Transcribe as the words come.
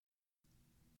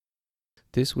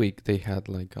this week they had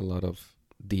like a lot of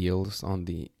deals on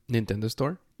the Nintendo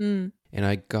Store, Mm. and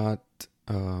I got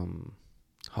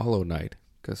Hollow Knight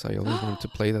because I always wanted to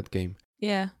play that game.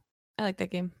 Yeah, I like that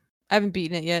game. I haven't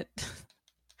beaten it yet.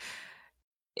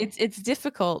 It's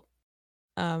difficult,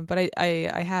 but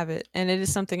I have it, and it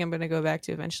is something I'm going to go back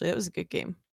to eventually. It was a good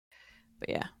game, but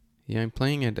yeah. Yeah, I'm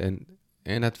playing it, and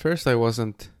at first I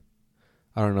wasn't.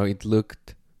 I don't know. It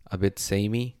looked a bit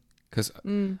samey because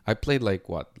Mm. I played like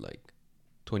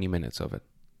 20 minutes of it.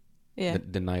 Yeah.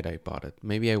 The night I bought it.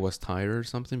 Maybe I was tired or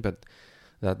something, but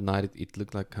that night it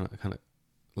looked like kind of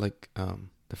like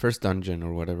the first dungeon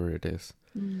or whatever it is.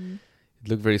 Mm. It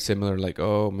looked very similar. Like,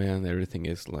 oh man, everything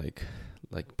is like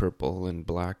purple and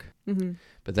black. Mm-hmm.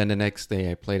 But then the next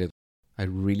day I played it. I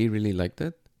really really liked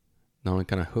it. Now I'm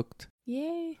kind of hooked.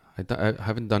 Yay. I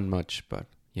haven't done much, but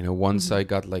once Mhm. I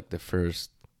got like the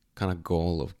first kind of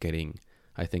goal of getting,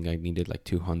 I think I needed like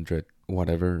 200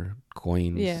 whatever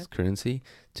coins Yeah. currency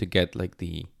to get like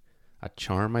a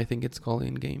charm, I think it's called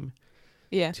in game,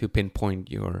 Yeah. to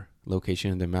pinpoint your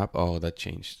location in the map. Oh, that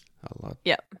changed a lot.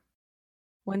 Yep.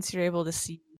 Once you're able to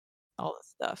see all the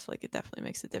stuff, like it definitely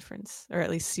makes a difference, or at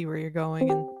least see where you're going.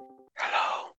 And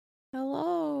Hello.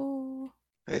 hello,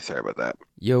 Hey, sorry about that. all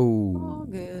Yo,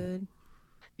 good.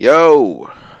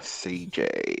 Yo,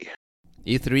 CJ.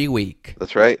 E3 week.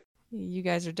 That's right. You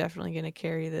guys are definitely gonna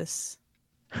carry this.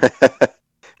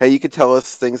 Hey, you could tell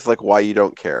us things like why you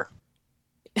don't care.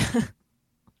 So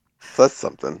that's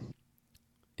something.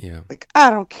 Yeah. Like,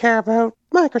 I don't care about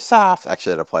Microsoft.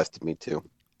 Actually, that applies to me too.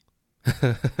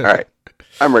 All right.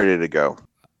 I'm ready to go.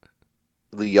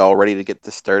 Y'all ready to get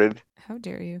this started? How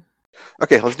dare you?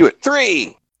 Okay, let's do it.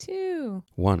 3, 2.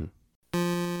 1.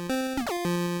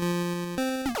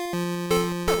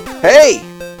 Hey!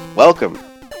 Welcome,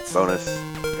 Bonus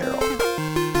Barrel.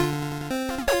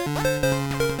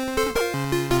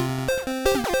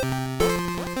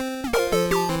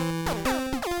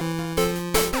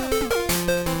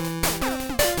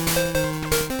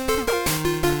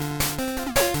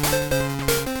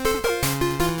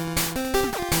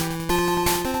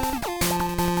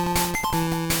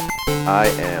 I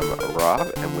am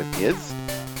Rob, and with me is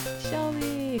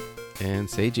Shelby. And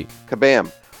Seiji.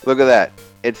 Kabam. Look at that.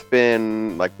 It's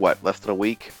been, like, what, less than a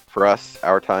week for us,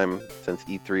 our time, since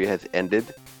E3 has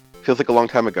ended. Feels like a long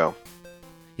time ago.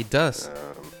 It does.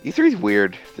 E3 is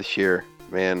weird this year,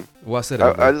 man. Was it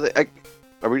Are ever?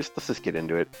 we just, let's just get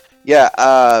into it. Yeah,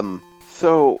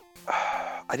 so,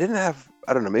 I didn't have,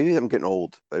 I don't know, maybe I'm getting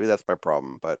old. Maybe that's my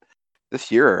problem, but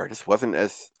this year I just wasn't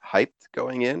as hyped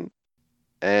going in.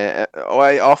 And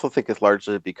I also think it's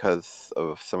largely because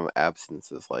of some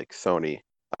absences like Sony.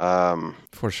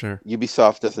 For sure.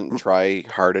 Ubisoft doesn't try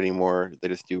hard anymore. They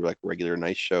just do like regular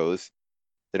nice shows.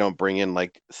 They don't bring in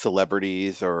like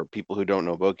celebrities or people who don't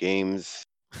know about games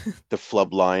to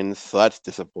flub lines, so that's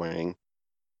disappointing.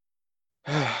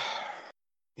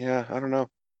 Yeah, I don't know.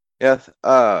 Yeah,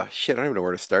 shit, I don't even know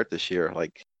where to start this year.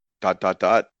 Like, ...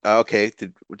 Okay,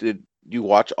 did you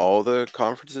watch all the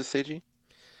conferences, Seiji?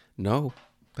 No.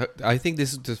 I think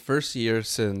this is the first year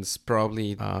since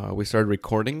probably we started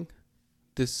recording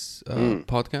this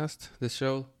podcast, this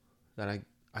show, that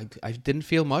I didn't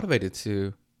feel motivated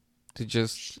to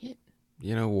just Shit.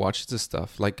 watch the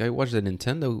stuff. Like I watched the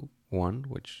Nintendo one,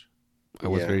 which I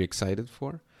was Yeah. very excited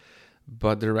for,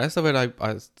 but the rest of it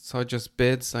I saw just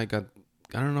bits. I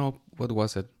don't know what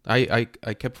was it. I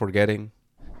kept forgetting.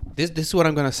 This is what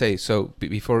I'm gonna say. So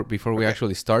before we Okay.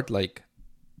 actually start, like.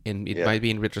 And it Yeah. might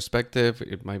be in retrospective.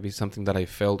 It might be something that I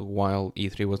felt while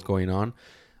E3 was going on.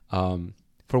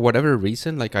 For whatever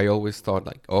reason, like I always thought,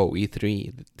 like, oh,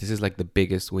 E3, this is like the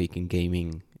biggest week in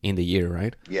gaming in the year,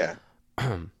 right? Yeah.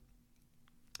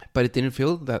 But it didn't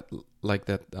feel that like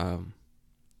that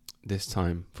this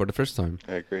time for the first time.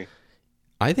 I agree.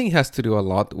 I think it has to do a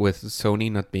lot with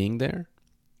Sony not being there.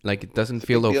 Like it doesn't It's a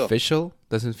feel big deal. official,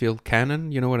 doesn't feel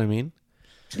canon. You know what I mean?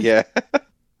 Yeah.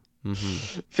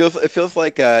 Mm-hmm. It feels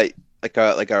like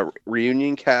a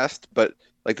reunion cast, but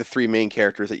like the three main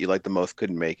characters that you like the most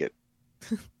couldn't make it.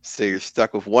 So you're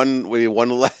stuck with one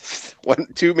left,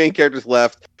 two main characters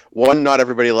left, one not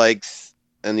everybody likes,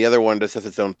 and the other one just has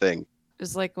its own thing. It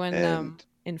was like when And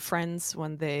in Friends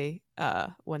when they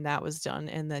when that was done,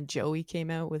 and then Joey came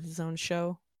out with his own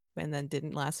show, and then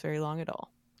didn't last very long at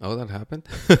all. Oh, that happened.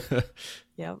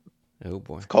 Yep, Oh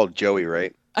boy. it's called Joey,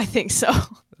 right? I think so.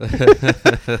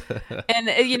 And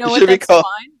you know It what? should be That's called-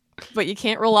 fine, but you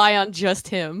can't rely on just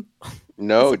him.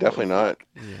 No, It's definitely not.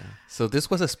 Yeah. So this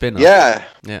was a spin-off. Yeah.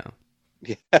 Yeah.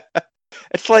 Yeah.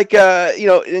 It's like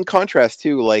in contrast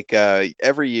too, like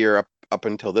every year up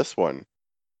until this one,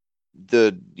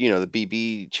 the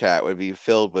BB chat would be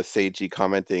filled with Seiji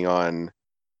commenting on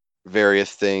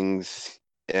various things,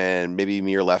 and maybe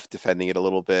me or Left defending it a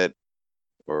little bit,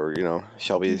 or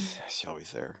Shelby's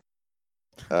there.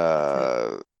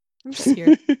 I'm just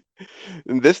here.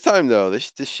 And this time though,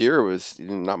 this year was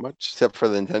not much except for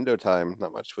the Nintendo time.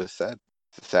 Not much was said.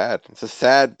 It's a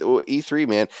sad E3,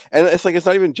 man. And it's like it's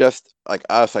not even just like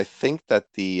us. I think that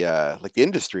the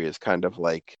industry is kind of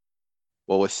like,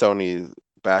 well, with Sony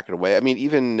backing away. I mean,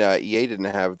 even EA didn't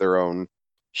have their own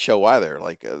show either.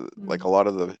 Like a lot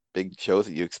of the big shows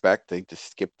that you expect, they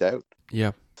just skipped out.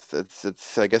 Yeah.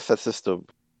 It's I guess that's just the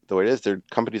way it is. Their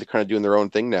companies are kind of doing their own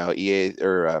thing now. EA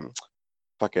or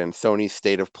fucking Sony's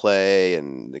State of Play,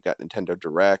 and they got Nintendo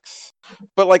Directs.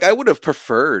 But like, I would have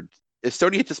preferred if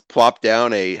Sony had just plopped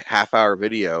down a half-hour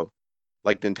video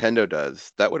like Nintendo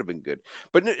does. That would have been good.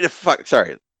 But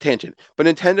sorry, tangent. But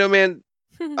Nintendo, man,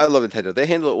 I love Nintendo. They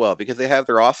handle it well because they have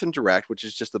their awesome Direct, which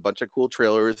is just a bunch of cool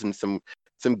trailers and some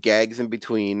gags in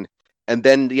between, and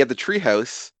then you have the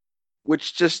Treehouse,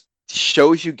 which just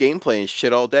shows you gameplay and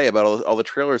shit all day about all the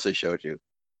trailers they showed you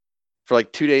for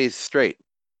like 2 days straight.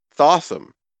 It's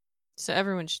awesome. So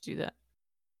everyone should do that.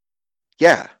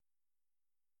 Yeah,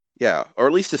 or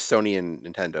at least just Sony and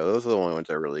Nintendo. Those are the only ones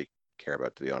I really care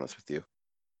about, to be honest with you.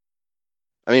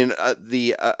 I mean,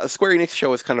 the Square Enix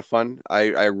show was kind of fun.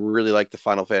 I really like the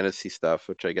Final Fantasy stuff,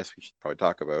 which I guess we should probably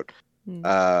talk about.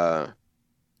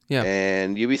 Yeah.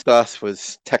 And Ubisoft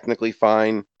was technically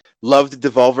fine. Loved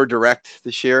Devolver Direct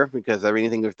this year because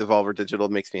anything with Devolver Digital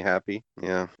makes me happy.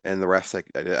 Yeah, and the rest,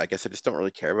 I guess I just don't really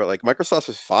care about. Like, Microsoft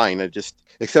was fine. I just,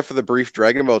 except for the brief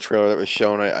Dragon Ball trailer that was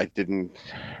shown, I didn't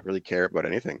really care about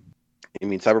anything. I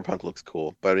mean, Cyberpunk looks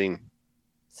cool, but I mean,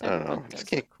 I don't know. I just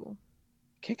can't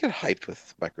get hyped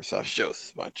with Microsoft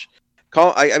shows much.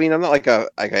 I mean, I'm not like a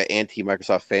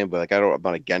anti-Microsoft fan, but like I'm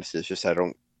not against it. It's just I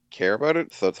don't care about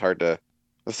it, so it's hard to.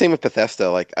 The same with Bethesda.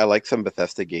 Like, I like some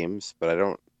Bethesda games, but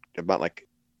I'm not like,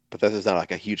 Bethesda's not like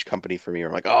a huge company for me. Or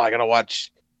I'm like, oh, I gotta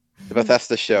watch the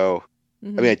Bethesda show. I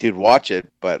mean, I did watch it,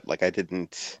 but like I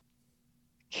didn't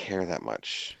care that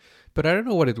much. But I don't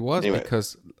know what it was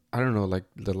because I don't know, like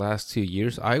the last 2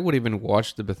 years, I would even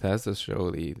watch the Bethesda show,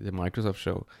 the Microsoft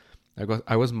show.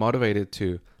 I was motivated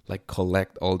to like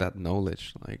collect all that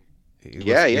knowledge. Like,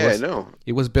 I know.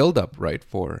 It was build up, right,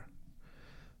 for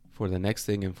the next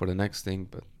thing and for the next thing,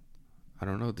 but I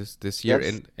don't know this year,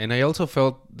 and I also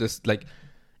felt this like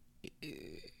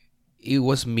it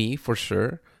was me for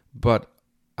sure, but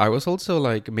I was also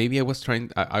like, maybe I was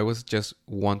just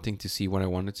wanting to see what I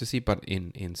wanted to see, but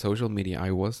in social media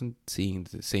I wasn't seeing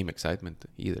the same excitement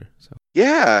either. So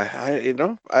yeah,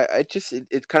 I just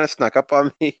it kind of snuck up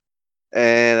on me,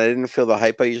 and I didn't feel the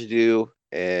hype I usually do,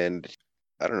 and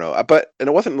I don't know, and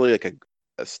it wasn't really like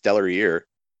a stellar year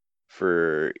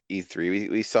for E3.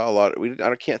 We saw a lot.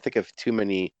 I can't think of too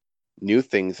many new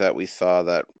things that we saw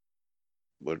that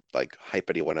would like hype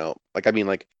anyone out. Like, I mean,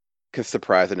 like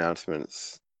surprise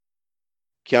announcements.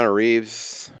 Keanu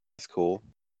Reeves is cool.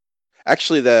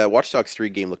 Actually, the Watch Dogs 3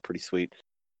 game looked pretty sweet.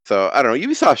 So I don't know.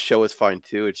 Ubisoft's show is fine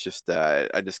too. It's just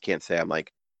I just can't say I'm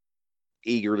like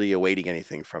eagerly awaiting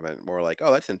anything from it. More like,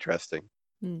 oh, that's interesting.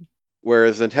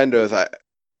 Whereas Nintendo's, I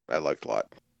liked a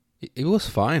lot. It was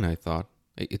fine, I thought.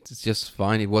 It's just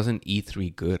fine. It wasn't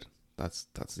E3 good. That's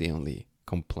the only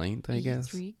complaint, I guess.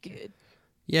 E3 good.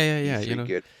 Yeah. E3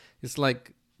 good. It's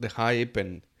like the hype,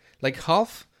 and like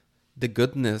half the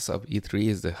goodness of E3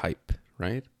 is the hype,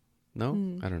 right? No?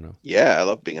 I don't know. Yeah, I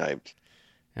love being hyped.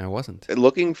 I wasn't. And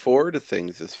looking forward to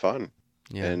things is fun.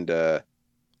 Yeah. And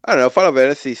I don't know, Final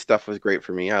Fantasy stuff was great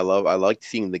for me. I liked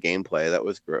seeing the gameplay. That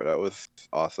was great. That was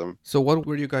awesome. So what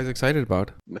were you guys excited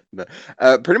about?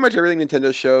 Pretty much everything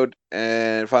Nintendo showed,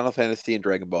 and Final Fantasy and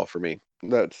Dragon Ball for me.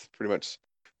 That's pretty much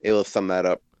able to sum that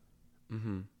up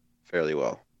fairly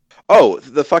well. Oh,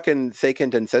 the fucking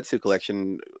Seiken Densetsu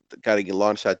collection got to get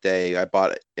launched that day. I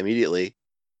bought it immediately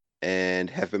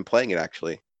and have been playing it,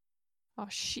 actually. Oh,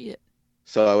 shit.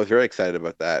 So I was very excited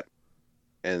about that,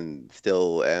 and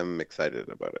still am excited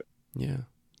about it. Yeah.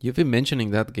 You've been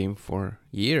mentioning that game for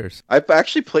years. I've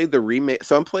actually played the remake,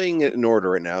 so I'm playing it in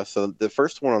order right now. So the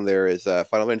first one on there is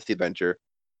Final Fantasy Adventure,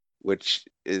 which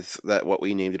is what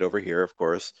we named it over here, of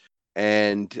course.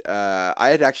 And I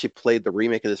had actually played the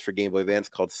remake of this for Game Boy Advance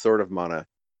called Sword of Mana,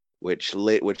 which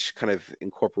kind of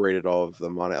incorporated all of the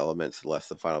Mana elements, less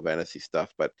the Final Fantasy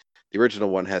stuff. But the original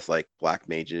one has like black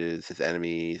mages as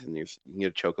enemies, and you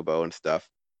get a chocobo and stuff.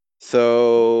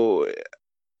 So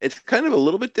it's kind of a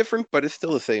little bit different, but it's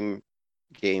still the same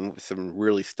game with some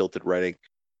really stilted writing.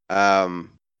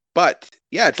 But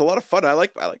yeah, it's a lot of fun. I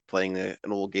like playing an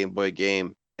old Game Boy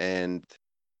game, and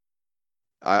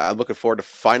I'm looking forward to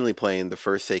finally playing the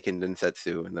first Seiken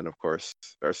Densetsu, and then of course,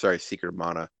 Secret of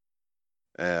Mana,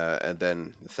 and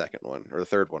then the second one or the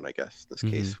third one, I guess, in this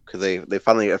case, because they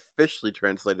finally officially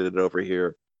translated it over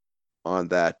here on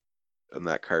that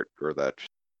cart or that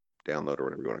download or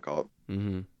whatever you want to call it.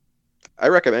 Mm-hmm. I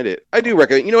recommend it. I do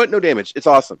recommend. You know what? No damage. It's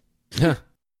awesome.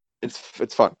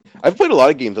 It's fun. I've played a lot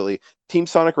of games lately. Team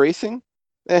Sonic Racing,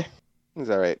 it's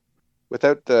all right.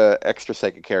 Without the extra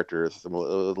Sega characters, it's a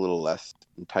little less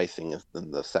enticing than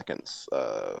the second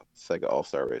Sega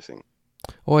All-Star Racing.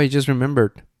 Oh, I just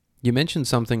remembered. You mentioned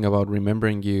something about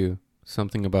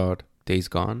something about Days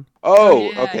Gone.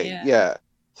 Oh, yeah, okay, yeah. yeah.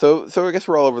 So I guess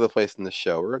we're all over the place in this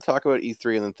show. We're going to talk about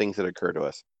E3 and then things that occur to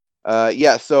us.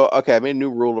 So, okay, I made a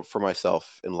new rule for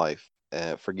myself in life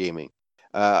for gaming.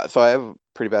 So I have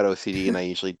pretty bad OCD, and I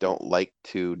usually don't like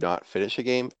to not finish a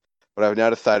game. But I've now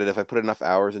decided if I put enough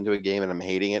hours into a game and I'm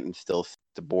hating it and still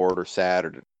bored or sad,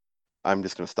 I'm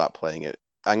just going to stop playing it.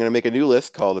 I'm going to make a new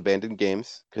list called Abandoned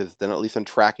Games, because then at least I'm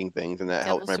tracking things, and that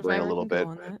helps my brain a little bit.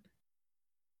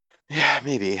 Yeah,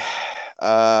 maybe.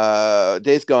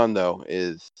 Days Gone, though,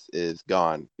 is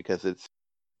gone, because it's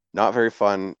not very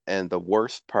fun, and the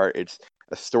worst part, it's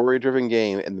a story-driven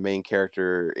game, and the main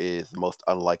character is the most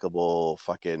unlikable,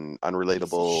 fucking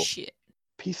unrelatable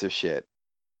piece of shit.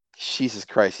 Jesus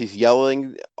Christ, he's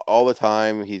yelling all the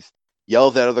time. He's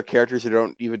yells at other characters who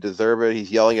don't even deserve it.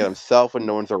 He's yelling at himself when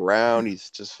no one's around. He's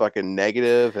just fucking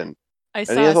negative, and I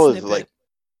he has saw all a this, snippet.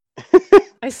 like,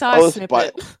 I saw all a this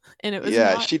snippet, and it was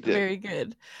yeah, not she did. very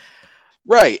good.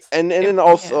 Right, and then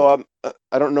also, yeah.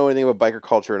 I don't know anything about biker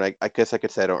culture, and I guess I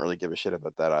could say I don't really give a shit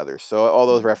about that either. So all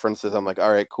those references, I'm like,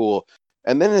 all right, cool.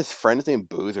 And then his friend's name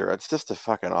Boozer. It's just a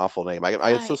fucking awful name. I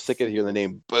get so sick of hearing the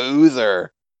name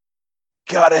Boozer.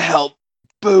 Gotta help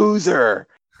Boozer.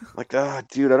 Like,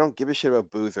 dude, I don't give a shit about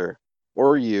Boozer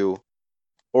or you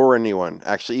or anyone.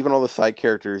 Actually, even all the side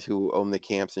characters who own the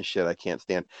camps and shit, I can't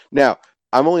stand. Now,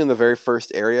 I'm only in the very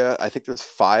first area. I think there's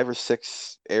 5 or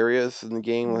 6 areas in the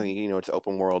game. Like, it's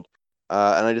open world,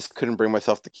 and I just couldn't bring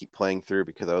myself to keep playing through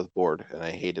because I was bored and I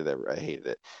hated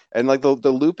it. And like the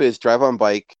loop is drive on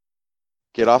bike,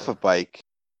 get off a bike,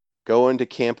 go into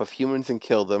camp of humans and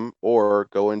kill them, or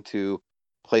go into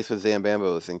place with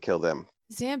Zambambos and kill them.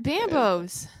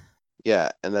 Zambambos.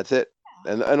 And that's it.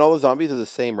 And all the zombies are the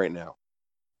same right now.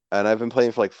 And I've been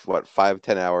playing for like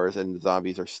 5-10 hours, and the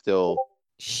zombies are still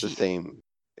the same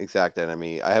exact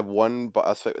enemy. I have one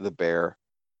boss fight with a bear.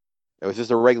 It was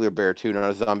just a regular bear too,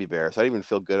 not a zombie bear. So I didn't even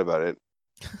feel good about it.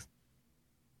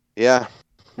 Yeah,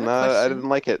 I didn't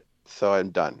like it, so I'm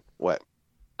done. What?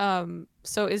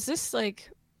 So is this like?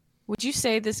 Would you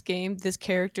say this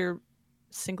character,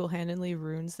 single-handedly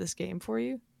ruins this game for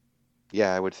you?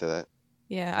 Yeah, I would say that.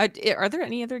 Yeah. Are there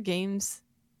any other games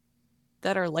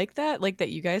that are like that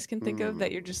you guys can think of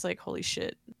that you're just like, holy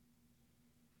shit?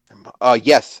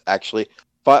 Yes, actually.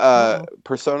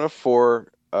 Persona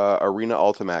 4 Arena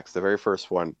Ultimax, the very first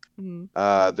one.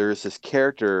 There's this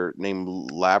character named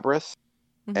Labris,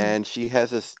 and she has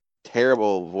this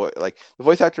terrible voice. Like, the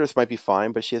voice actress might be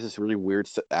fine, but she has this really weird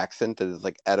accent that is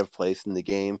like out of place in the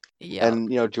game. Yeah. And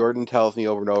Jordan tells me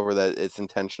over and over that it's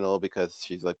intentional because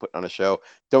she's like putting on a show.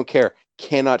 Don't care.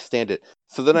 Cannot stand it.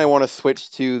 So then I want to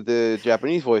switch to the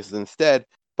Japanese voices instead,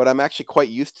 but I'm actually quite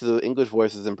used to the English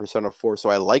voices in Persona 4, so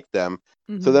I like them.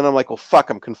 So then I'm like, well, fuck,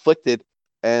 I'm conflicted,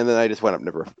 and then I just went up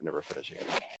never finishing it.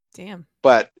 Damn.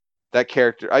 But that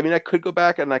character, I mean, I could go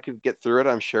back and I could get through it,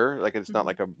 I'm sure. Like, it's not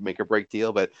like a make or break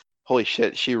deal, but holy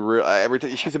shit, she's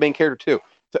the main character too.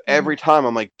 So every time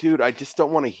I'm like, dude, I just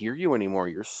don't want to hear you anymore.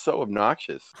 You're so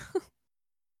obnoxious.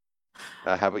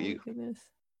 How about you? Goodness.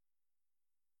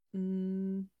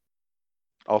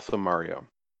 Also Mario.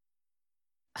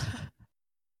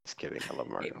 Just kidding. I love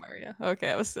Mario. Mario. Okay,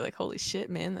 I was like, holy shit,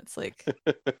 man. That's like,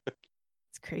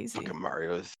 it's crazy. Fucking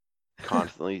Mario is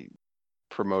constantly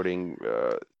promoting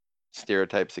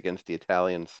stereotypes against the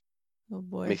Italians. Oh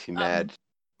boy. Makes me mad.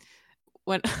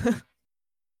 When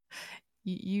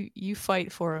you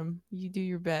fight for him, you do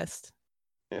your best.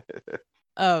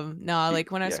 No,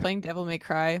 like when I was playing Devil May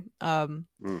Cry,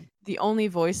 the only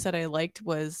voice that I liked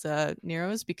was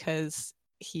Nero's, because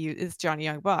he is Johnny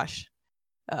Young Bosch,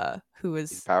 who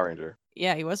was Power Ranger.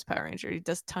 Yeah, he was Power Ranger. He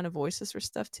does a ton of voices for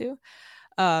stuff too.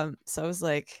 So I was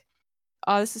like,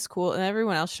 oh, this is cool. And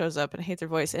everyone else shows up and I hate their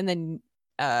voice. And then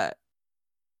I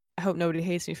hope nobody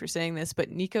hates me for saying this, but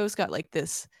Nico's got like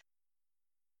this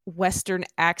Western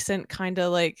accent, kind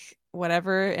of like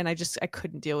whatever, and I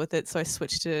couldn't deal with it, so I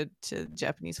switched to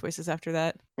Japanese voices after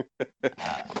that,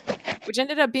 which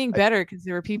ended up being better because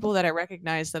there were people that I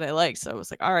recognized that I liked, so I was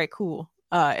like, all right, cool.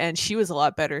 And she was a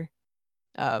lot better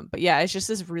But yeah, it's just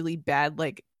this really bad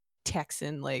like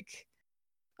Texan like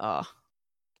uh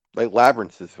Like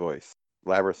Labyrinth's voice.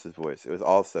 It was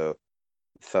also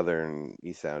southern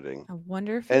y sounding. I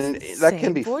wonder if it's And the that can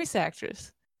same be voice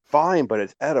actress. fine, but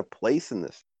it's out of place in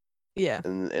this Yeah.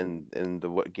 in the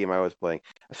what game I was playing.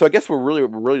 So I guess we're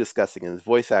really discussing is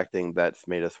voice acting that's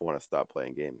made us want to stop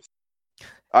playing games.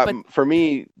 But For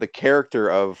me, the character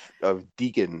of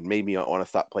Deacon made me want to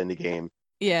stop playing the game.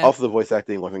 yeah. Also, the voice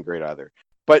acting wasn't great either.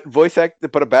 But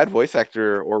a bad voice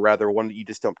actor, or rather one that you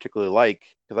just don't particularly like,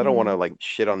 because I don't want to like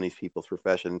shit on these people's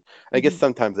profession. I guess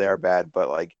sometimes they are bad, but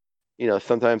like, you know,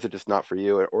 sometimes they're just not for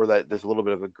you, or that there's a little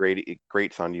bit of it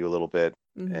grates on you a little bit,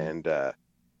 and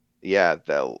yeah, I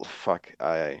can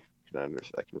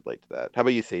relate to that. How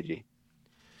about you, Seiji?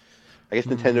 I guess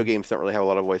Nintendo games don't really have a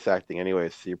lot of voice acting anyway,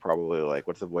 so you're probably like,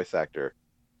 what's a voice actor?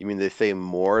 You mean they say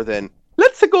more than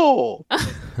 "Let's go"?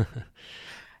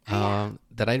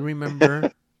 That I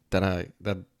remember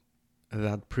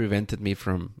that prevented me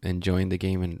from enjoying the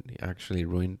game and actually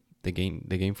ruined the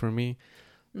game for me.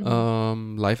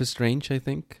 Life is Strange, I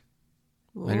think.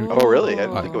 Oh, really? I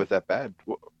didn't think it was that bad.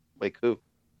 Like who?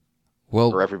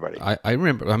 Well, or everybody. I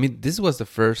remember. I mean, this was the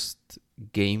first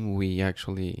game we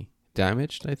actually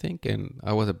damaged, I think, and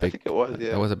I think it was.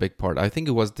 Yeah, that was a big part. I think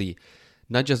it was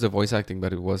not just the voice acting,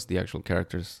 but it was the actual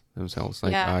characters themselves.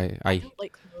 Like I I don't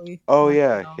like Chloe. Oh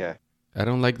yeah, yeah. I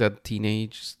don't like that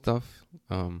teenage stuff.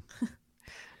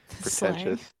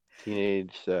 Pretentious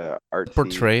teenage artsy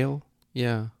portrayal.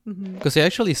 Yeah, because I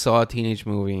actually saw a teenage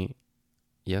movie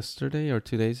yesterday or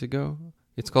 2 days ago.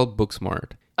 It's called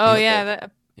Booksmart. Oh yeah,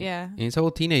 yeah. And it's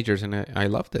all teenagers, and I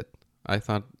loved it. I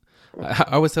thought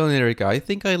I was telling Erica, I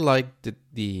think I liked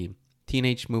the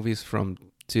teenage movies from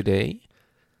today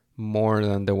more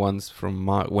than the ones from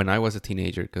when I was a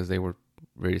teenager, because they were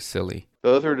very silly.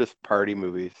 Those are just party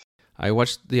movies. I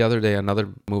watched the other day another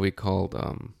movie called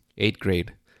 8th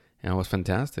Grade, and it was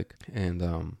fantastic.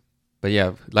 And but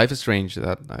yeah, Life is Strange.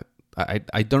 That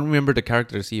I don't remember the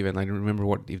characters even. I don't remember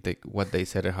what they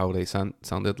said or how they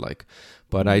sounded like,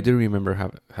 but I do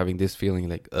remember having this feeling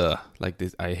like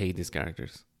this. I hate these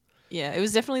characters. Yeah, it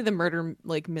was definitely the murder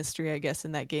like mystery, I guess,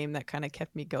 in that game that kind of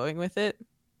kept me going with it.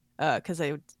 Because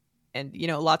you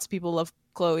know, lots of people love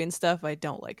Chloe and stuff. I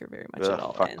don't like her very much at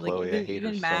all. Fuck And like Chloe, I hate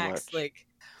her Max, so much. like,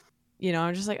 you know,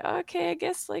 I'm just like, okay, I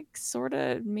guess like sort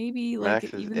of maybe like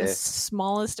Max is even the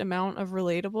smallest amount of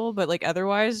relatable, but like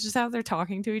otherwise, just how they're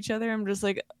talking to each other, I'm just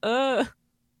like, no.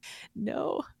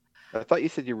 I thought you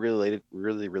said you really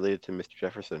related to Mr.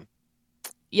 Jefferson.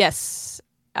 Yes,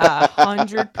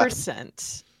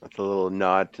 100%. That's a little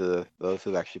nod to those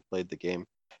who've actually played the game.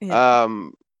 Yeah.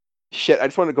 Shit, I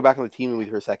just want to go back on the teen movies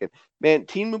for a second. Man,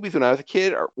 teen movies when I was a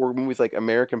kid were movies like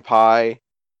American Pie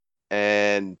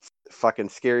and fucking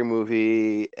Scary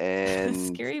Movie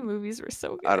and Scary movies were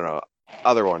so good. I don't know,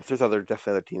 other ones. There's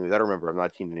definitely other teen movies. I don't remember. I'm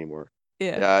not a teen anymore.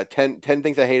 Yeah. 10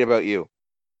 Things I Hate About You.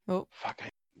 Oh. Fuck, I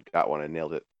got one. I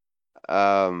nailed it.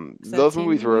 Those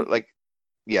movies were like,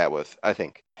 yeah, it was, I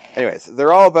think. Anyways,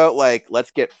 they're all about like, let's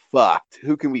get fucked.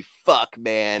 Who can we fuck,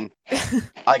 man?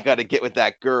 I gotta get with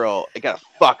that girl. I gotta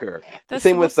fuck her. That's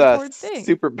Same with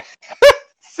Superbad.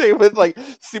 Same with like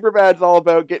Superbad's all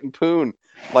about getting poon.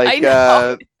 Like and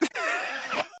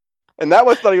that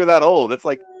was not even that old. It's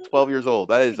like 12 years old.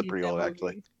 That is pretty old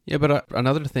actually. Yeah, but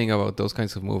another thing about those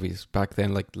kinds of movies back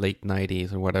then, like late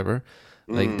 90s or whatever,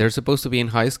 like they're supposed to be in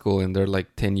high school and they're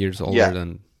like 10 years older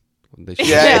than they should.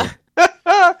 Yeah.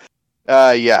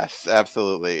 Yes,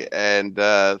 absolutely. And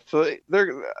so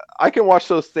I can watch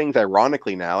those things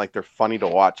ironically now. Like they're funny to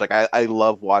watch. Like I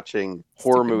love watching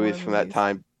horror movies from that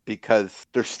time because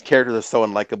their characters are so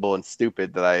unlikable and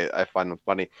stupid that I find them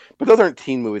funny. But those aren't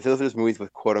teen movies. Those are just movies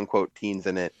with quote unquote teens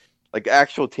in it. Like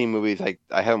actual teen movies,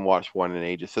 I haven't watched one in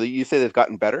ages. So you say they've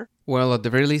gotten better? Well, at the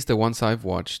very least, the ones I've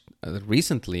watched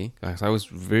recently, I was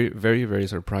very, very, very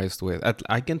surprised with.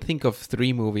 I can think of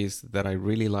 3 movies that I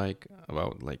really like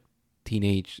about like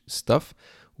teenage stuff.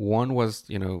 One was,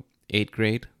 8th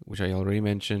Grade, which I already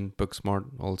mentioned. Booksmart,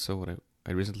 also what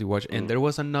I recently watched. And there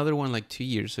was another one like 2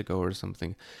 years ago or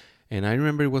something. And I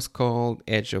remember it was called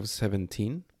Edge of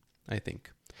 17, I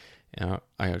think. I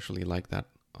actually like that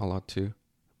a lot too.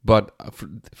 But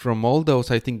from all those,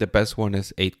 I think the best one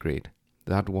is 8th Grade.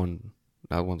 That one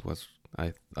was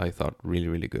I thought really,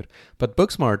 really good. But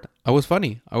Booksmart, I was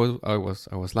funny. I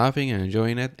was laughing and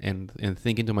enjoying it and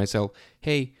thinking to myself,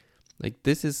 hey, like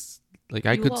this is like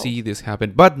I could see this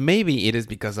happen. But maybe it is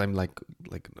because I'm like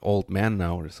an old man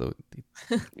now or so.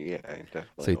 Yeah, definitely.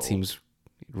 So it seems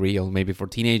real. Maybe for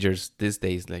teenagers these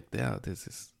days, like this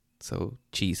is so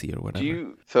cheesy or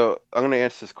whatever. So I'm going to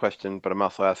answer this question, but I'm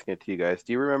also asking it to you guys.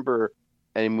 Do you remember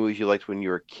any movies you liked when you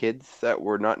were kids that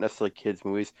were not necessarily kids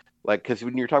movies. Like, because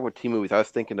when you were talking about teen movies, I was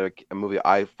thinking of a movie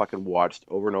I fucking watched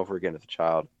over and over again as a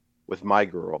child with my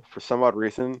girl. For some odd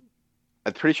reason,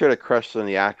 I'm pretty sure I had a crush on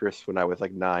the actress when I was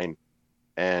like 9,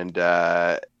 and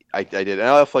I did. And I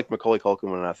also like Macaulay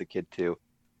Culkin when I was a kid too,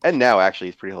 and now actually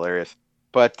he's pretty hilarious.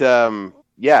 But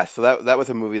yeah, so that was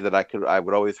a movie that I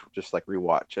would always just like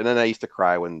rewatch, and then I used to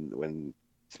cry when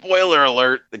spoiler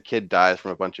alert, the kid dies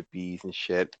from a bunch of bees and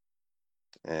shit.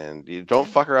 And you don't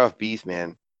fuck around with bees,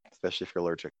 man, especially if you're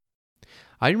allergic.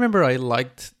 I remember I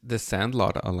liked The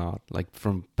Sandlot a lot, like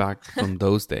from back from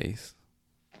those days.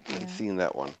 I haven't seen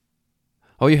that one.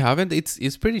 Oh, you haven't?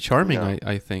 It's pretty charming. No.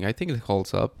 I think it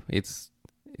holds up. It's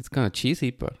kind of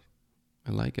cheesy, but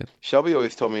I like it. Shelby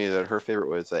always told me that her favorite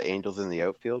was Angels in the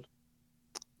Outfield.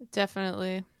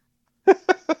 Definitely.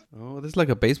 Oh, this is like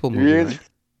a baseball movie, Yeah. right?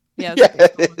 Yeah. Yeah,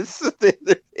 it's it is.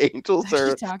 The Angels I was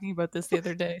are. actually talking about this the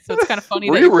other day, so it's kind of funny.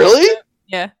 Were that you brought really? it up.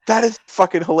 Yeah. That is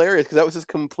fucking hilarious because that was just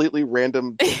completely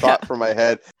random Yeah. thought from my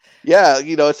head. Yeah,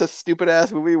 it's a stupid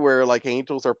ass movie where like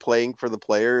angels are playing for the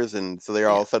players, and so they're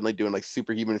all suddenly doing like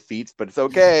superhuman feats. But it's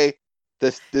okay.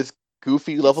 This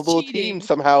goofy, lovable team cheating.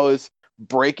 somehow is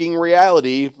breaking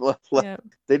reality. Yeah.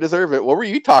 They deserve it. What were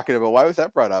you talking about? Why was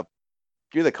that brought up?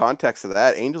 Give me the context of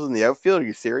that. Angels in the Outfield. Are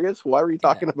you serious? Why were you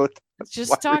talking about? Just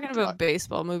why were talking you about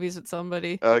baseball movies with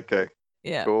somebody. Okay.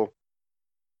 Yeah. Cool.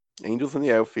 Angels in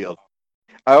the Outfield.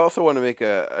 I also want to make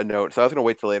a note. So I was going to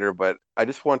wait till later, but I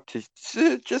just want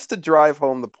to just to drive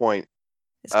home the point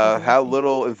It's called how Lucky.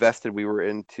 little invested we were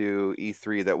into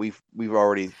E3 that we've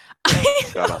already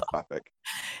I got know. off topic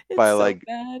It's by so like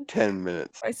bad. 10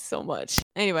 minutes. By so much.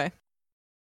 Anyway.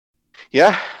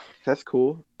 Yeah, that's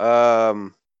cool.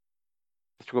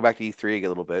 Let's go back to E3 a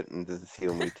little bit and just see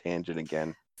when we tangent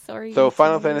again. Sorry. So you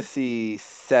Final two. Fantasy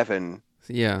VII.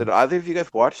 Yeah, Did either of you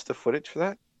guys watch the footage for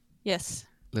that? Yes.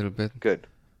 a little bit. Good.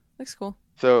 Looks cool.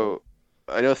 So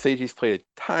I know Seiji's played a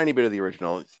tiny bit of the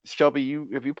original. Shelby,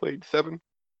 have you played 7?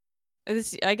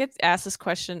 I get asked this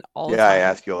question all the Yeah, time. I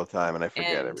ask you all the time, and I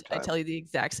forget and every I time. tell you the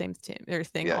exact same thing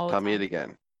Yeah, all the tell time. me it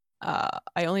again. I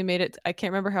only made it. I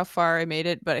can't remember how far I made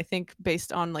it, but I think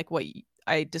based on like what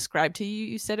I described to you,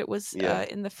 you said it was Yeah.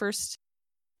 in the first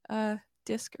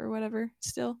disc or whatever.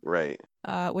 Still, Right.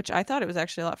 which I thought it was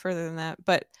actually a lot further than that.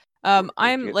 But Where'd you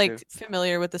I'm get like to?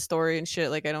 familiar with the story and shit.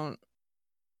 Like I don't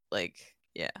like.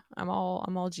 Yeah, I'm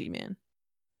all G man.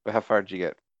 But how far did you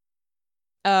get?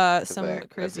 Some I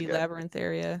crazy forget. labyrinth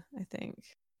area, I think.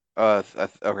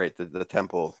 Okay, the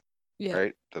temple, Yeah,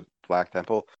 right? The Black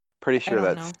Temple. Pretty sure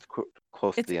don't that's know.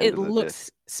 close to the end It of the looks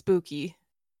disc. spooky.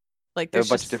 Like They have there's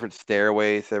a bunch of just different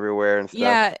stairways everywhere and stuff.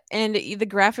 yeah, and the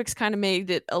graphics kind of made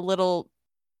it a little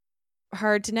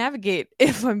hard to navigate,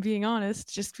 if I'm being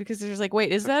honest. Just because there's like,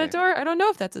 wait, is that a Okay. door? I don't know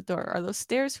if that's a door. Are those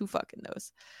stairs? Who fucking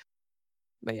knows?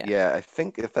 But yeah, Yeah, I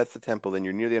think if that's the temple, then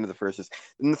you're near the end of the first disc.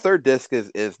 And the third disc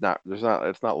is not.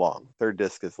 It's not long. Third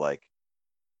disc is like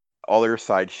all your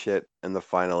side shit in the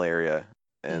final area,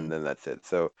 and then that's it.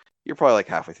 So you're probably like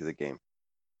halfway through the game.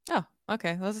 Oh,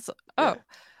 okay. Yeah.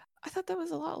 I thought that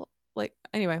was a lot. Like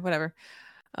anyway, whatever.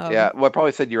 Yeah, well, I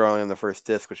probably said you're only on the first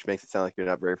disc, which makes it sound like you're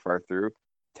not very far through,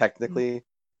 technically.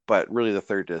 But really, the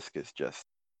third disc is just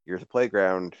here's a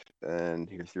playground, and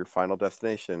here's your final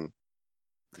destination.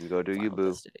 You go do you, Final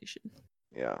boo. destination.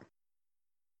 Yeah.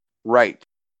 Right.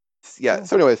 Yeah. Cool.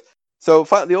 So, anyways,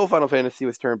 the old Final Fantasy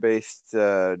was turn-based,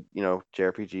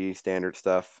 JRPG standard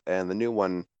stuff, and the new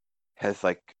one has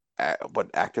like what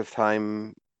active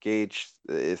time gauge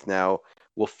is now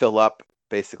will fill up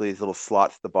basically these little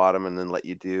slots at the bottom and then let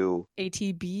you do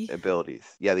ATB. abilities.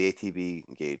 Yeah, the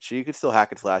ATB gauge. So you can still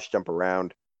hack and slash, jump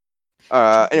around.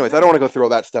 Jump Anyways, I don't want to go through all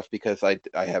that stuff because I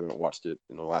haven't watched it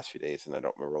in the last few days and I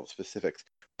don't remember all the specifics.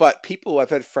 But I've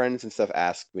had friends and stuff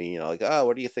ask me, like, oh,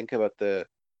 what do you think about the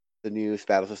new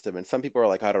battle system? And some people are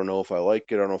like, I don't know if I like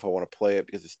it. I don't know if I want to play it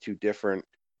because it's too different.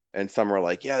 And some are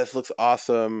like, yeah, this looks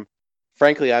awesome.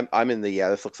 Frankly, I'm in the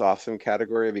this looks awesome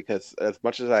category because as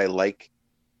much as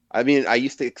I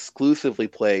used to exclusively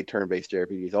play turn-based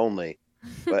RPGs only,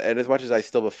 and as much as I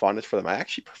still have a fondness for them, I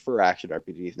actually prefer action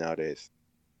RPGs nowadays.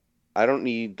 I don't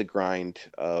need the grind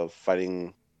of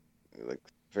fighting like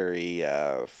very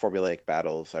formulaic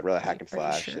battles. I'd rather hack and Are you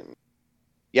slash. sure? And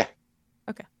yeah.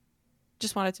 Okay.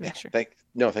 Just wanted to make sure.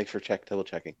 Thanks for double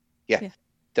checking. Yeah,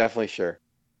 definitely sure.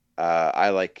 I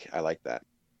like that.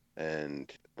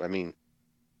 And I mean,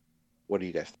 what do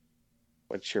you guys think?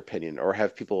 What's your opinion? Or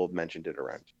have people mentioned it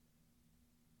around?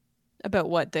 About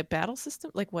what? The battle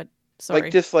system? Like what? Sorry.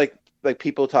 Like just like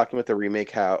people talking about the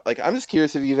remake. How like I'm just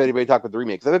curious if you've anybody talk about the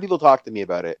remake. Because I've had people talk to me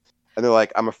about it, and they're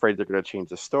like, I'm afraid they're going to change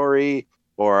the story,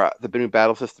 or the new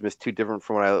battle system is too different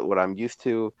from what I'm used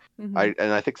to. Mhm.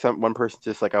 I think one person's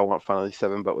just like, I want Final Fantasy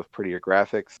 7 but with prettier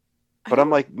graphics. I But I'm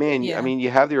don't. like, man, I Yeah. mean, you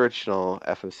have the original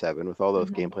FF7 with all those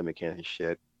Mhm. gameplay mechanics and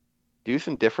shit. Do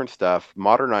some different stuff.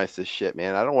 Modernize this shit,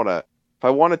 man. I don't want to. If I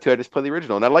wanted to, I just play the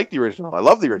original, and I like the original. I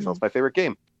love the original. Mhm. It's my favorite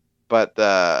game. But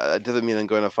it doesn't mean I'm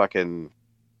going to fucking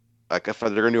like if they're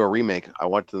going to do a remake. I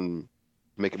want them to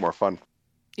make it more fun.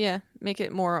 Yeah, make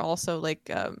it more also like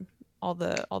all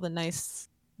the nice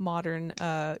modern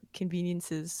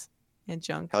conveniences and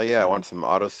junk. Hell yeah, I want some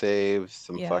autosaves,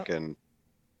 some Yeah. fucking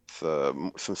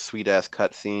some sweet ass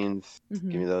cutscenes. Give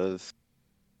Mhm. me those.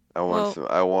 I Well,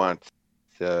 want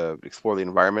to explore the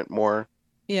environment more.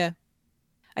 yeah.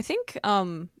 I think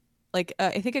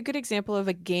I think a good example of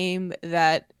a game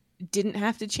that didn't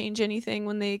have to change anything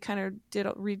when they kind of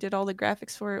redid all the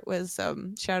graphics for it was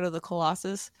Shadow of the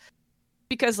Colossus,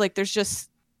 because like there's just,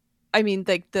 I mean,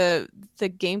 like the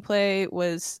gameplay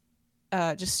was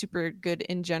just super good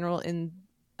in general in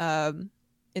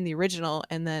the original,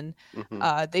 and then Hmm.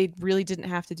 they really didn't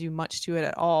have to do much to it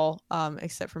at all,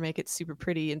 except for make it super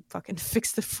pretty and fucking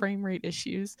fix the frame rate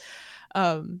issues,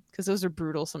 because those are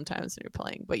brutal sometimes when you're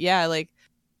playing. But yeah, like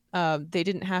they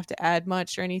didn't have to add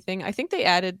much or anything. I think they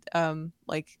added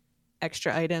like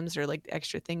extra items or like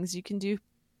extra things you can do,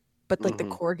 but like the Hmm.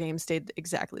 core game stayed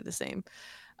exactly the same.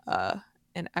 Uh,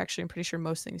 and actually, I'm pretty sure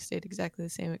most things stayed exactly the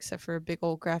same except for a big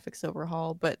old graphics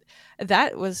overhaul. But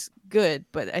that was good.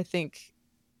 But I think,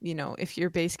 if your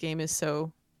base game is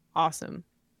so awesome,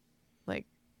 like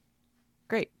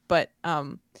great. But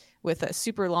with a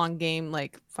super long game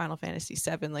like Final Fantasy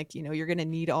VII, like you're gonna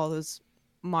need all those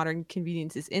modern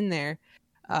conveniences in there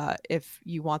if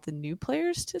you want the new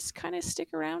players to kind of stick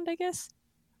around, I guess.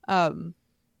 But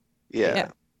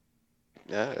yeah.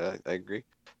 Yeah, yeah, I agree.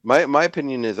 My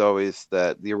opinion is always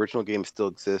that the original game still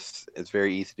exists. It's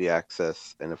very easy to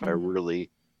access, and if I Mhm.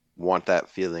 really want that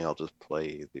feeling, I'll just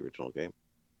play the original game.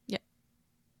 Yeah.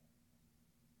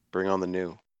 Bring on the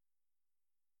new.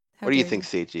 How What do you dare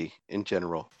think, you? Seiji, in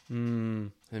general?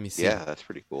 Let me see. Yeah, that's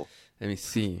pretty cool. Let me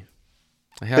see.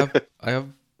 I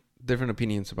have different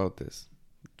opinions about this.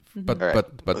 Mhm. All right,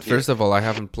 But let's hear first it. of all, I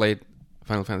haven't played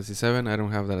Final Fantasy VII. I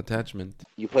don't have that attachment.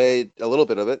 You played a little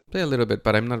bit of it. Play a little bit,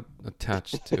 but I'm not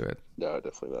attached to it. No,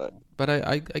 definitely not. But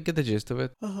I get the gist of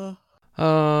it. Uh-huh.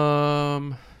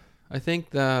 I think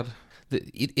that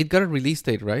it got a release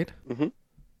date, right? Mm-hmm.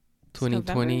 It's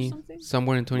November or 2020, something?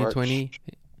 somewhere in 2020, March,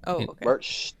 Oh, and okay.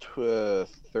 March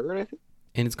 3rd, I think.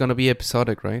 and it's gonna be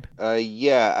episodic, right?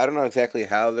 Yeah, I don't know exactly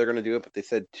how they're gonna do it, but they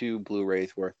said 2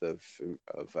 Blu-rays worth of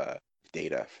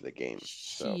data for the game.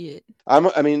 So Shit.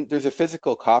 I mean, there's a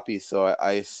physical copy, so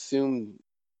I assume,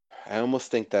 I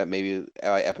almost think that maybe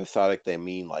by episodic they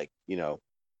mean like, they'll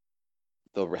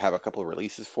have a couple of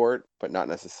releases for it, but not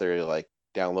necessarily like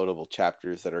downloadable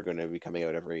chapters that are going to be coming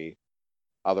out every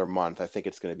other month. I think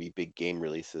it's going to be big game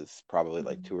releases, probably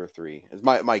like Mhm. 2 or 3. Is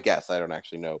my guess. I don't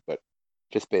actually know, but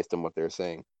just based on what they're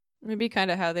saying. Maybe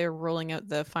kind of how they're rolling out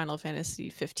the Final Fantasy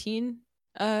 15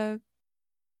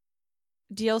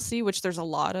 DLC, which there's a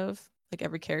lot of. Like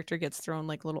every character gets thrown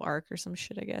like a little arc or some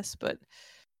shit, I guess. But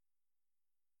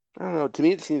I don't know. To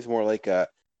me, it seems more like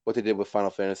what they did with Final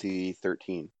Fantasy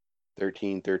 13,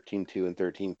 13.2, and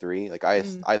 13.3. Like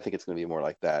mm, I think it's going to be more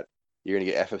like that. You're going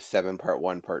to get FF7 Part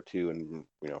 1, Part 2, and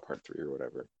Part 3 or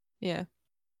whatever. yeah.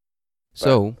 But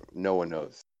So no one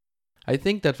knows. I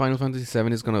think that Final Fantasy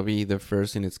VII is gonna be the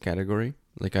first in its category.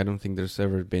 Like I don't think there's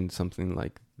ever been something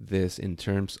like this in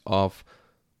terms of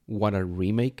what a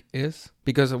remake is.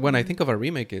 Because when I think of a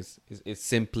remake is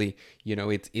simply,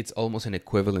 it's almost an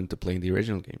equivalent to playing the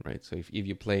original game, right? So if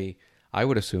you play, I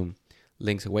would assume,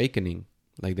 Link's Awakening,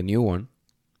 like the new one,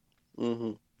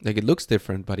 Hmm. like it looks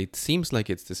different, but it seems like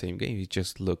it's the same game. It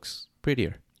just looks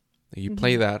prettier. Like you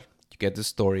play Mhm. that, you get the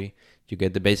story, you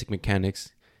get the basic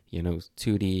mechanics,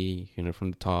 2D,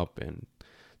 from the top, and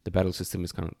the battle system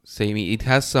is kind of samey. It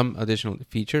has some additional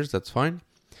features, that's fine,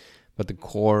 but the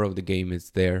core of the game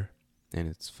is there, and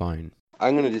it's fine.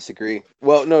 I'm going to disagree.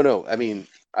 Well, no. I mean,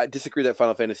 I disagree that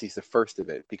Final Fantasy is the first of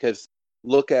it because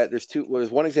there's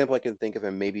one example I can think of,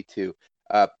 and maybe two.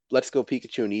 Let's Go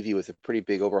Pikachu and Eevee was a pretty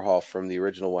big overhaul from the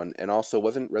original one, and also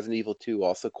wasn't Resident Evil 2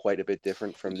 also quite a bit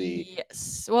different from the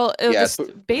Yes. Well, yeah,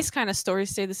 base kind of story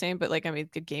stayed the same, but like I mean,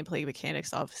 the gameplay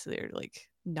mechanics obviously are like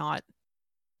not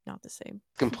the same.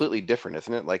 completely different,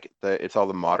 isn't it? Like it's all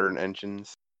the modern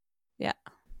engines. Yeah.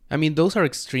 I mean, those are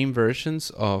extreme versions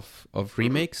of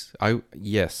remakes.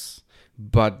 Yes,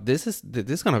 but this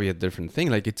is gonna be a different thing.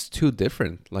 Like it's too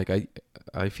different. Like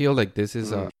I feel like this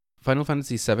is a Final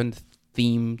Fantasy VII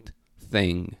themed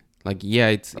thing. Like,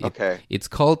 yeah, Okay. it's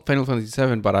called Final Fantasy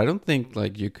VII, but I don't think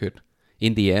like you could.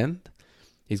 In the end,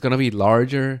 it's gonna be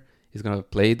larger. It's gonna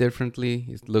play differently.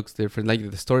 It looks different.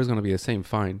 Like the story's gonna be the same,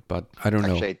 fine, but I don't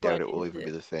know. Actually, I doubt What it will is even it?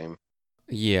 be the same.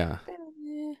 Yeah,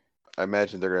 I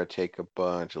imagine they're gonna take a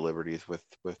bunch of liberties with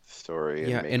the story and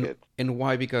yeah, make it and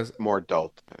why? Because more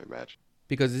adult. I imagine.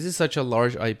 this is such a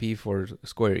large IP for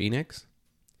Square Enix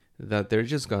that they're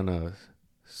just gonna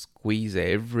squeeze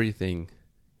everything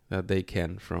that they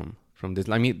can from this.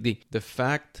 I mean, the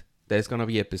fact that it's gonna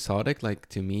be episodic, like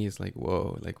to me, is like,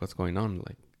 whoa, like what's going on?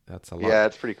 Like that's a lot. Yeah,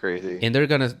 it's pretty crazy. And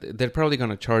they're probably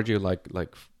gonna charge you like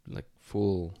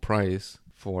full price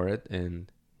for it. And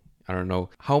I don't know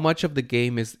how much of the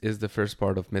game is the first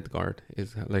part of Midgard.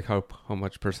 Is like how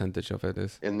much percentage of it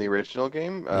is In the original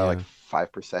game, Yeah. like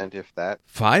 5%, if that.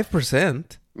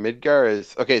 5%. Midgar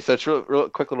is okay. So it's real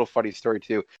quick little funny story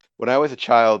too. When I was a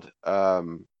child,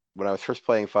 when I was first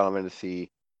playing Final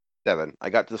Fantasy VII, I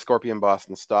got to the Scorpion boss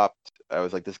and stopped. I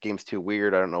was like, this game's too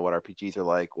weird. I don't know what RPGs are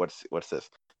like. What's this?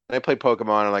 And I played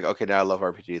Pokemon. And I'm like, okay, now I love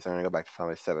RPGs. I'm gonna go back to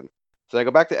Final Fantasy VII. So I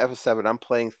go back to FF7. I'm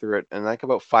playing through it, and like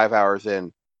about 5 hours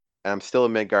in, and I'm still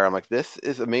in Midgar. I'm like, this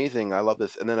is amazing. I love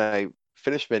this. And then I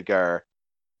finish Midgar,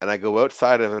 and I go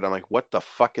outside of it. I'm like, what the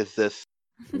fuck is this?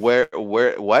 Where,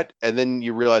 what? And then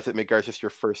you realize that Midgar is just your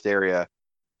first area,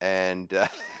 and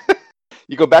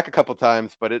you go back a couple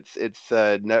times, but it's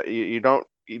no, you don't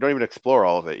even explore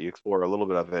all of it. You explore a little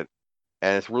bit of it,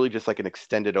 and it's really just like an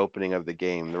extended opening of the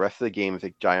game. The rest of the game is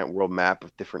a giant world map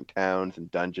of different towns and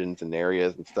dungeons and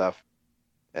areas and stuff.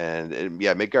 And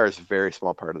yeah, Midgar is a very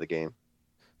small part of the game.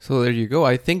 So there you go.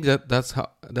 I think that's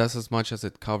as much as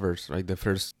it covers, right? The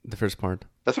first part.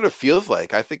 That's what it feels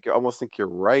like. I almost think you're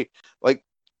right. Like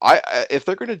if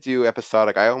they're gonna do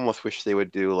episodic, I almost wish they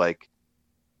would do like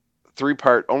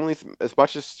 3-part only, as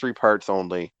much as 3 parts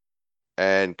only,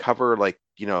 and cover like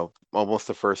almost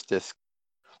the first disc.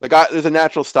 Like there's a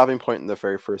natural stopping point in the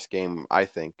very first game, I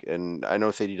think, and I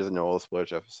know Sadie doesn't know all the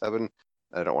spoilers of F7.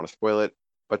 I don't want to spoil it,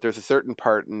 but there's a certain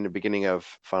part in the beginning of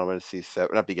Final Fantasy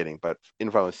VII, not beginning, but in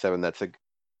Final Fantasy VII, that's a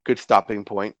good stopping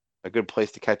point, a good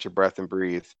place to catch your breath and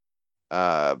breathe.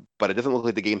 But it doesn't look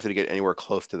like the game's going to get anywhere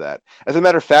close to that. As a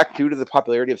matter of fact, due to the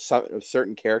popularity of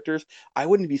certain characters, I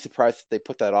wouldn't be surprised if they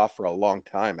put that off for a long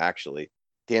time, actually.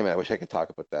 Damn it, I wish I could talk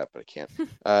about that, but I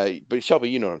can't. But Shelby,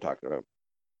 you know what I'm talking about.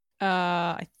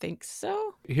 I think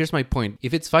so. Here's my point.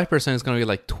 If it's 5%, it's going to be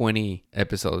like 20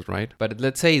 episodes, right? But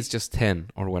let's say it's just 10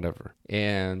 or whatever.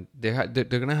 And they're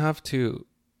going to have to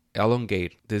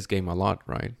elongate this game a lot,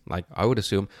 right? Like, I would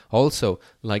assume. Also,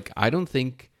 like, I don't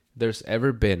think there's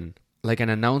ever been like an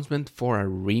announcement for a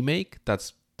remake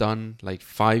that's done like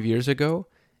 5 years ago.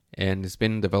 And it's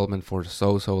been in development for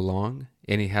so long.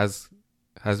 And it has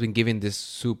been given this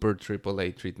super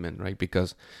AAA treatment, right?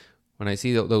 Because when I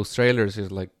see those trailers,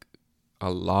 it's like a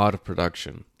lot of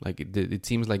production. Like it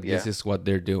seems like this is what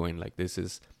they're doing. Like this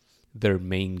is their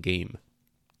main game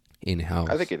in house.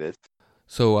 I think it is.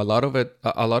 So a lot of it,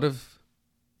 a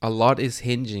lot is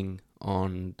hinging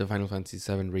on the Final Fantasy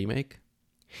VII remake.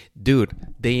 Dude,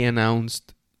 they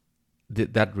announced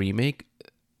that remake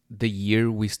the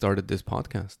year we started this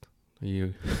podcast.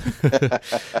 It's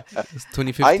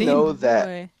 2015. I know that.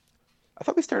 Boy. I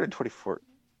thought we started 2014.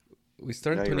 We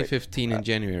started No, you're right. 2015 in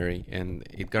January, and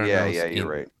it got Yeah, announced you're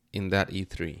right. in that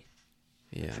E3.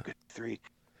 Yeah, It's a good 3. it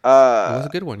was a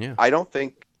good one. Yeah, I don't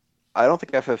think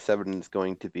FF7 is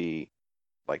going to be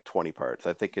like 20 parts.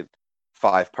 I think it's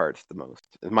 5 parts the most,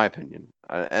 in my opinion.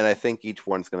 And I think each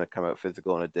one's going to come out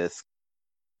physical on a disc,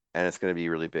 and it's going to be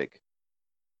really big.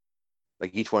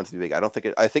 Like each one's going to be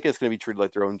big. I think it's going to be treated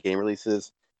like their own game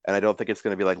releases, and I don't think it's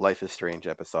going to be like Life is Strange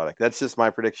episodic. That's just my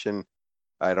prediction.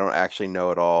 I don't actually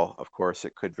know at all. Of course,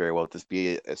 it could very well just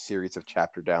be a series of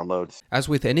chapter downloads. as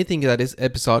with anything that is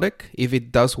episodic, if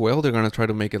it does well, they're gonna try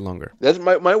to make it longer. That's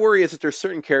my worry is that there's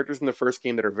certain characters in the first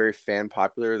game that are very fan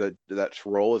popular that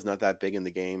role is not that big in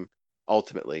the game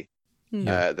ultimately.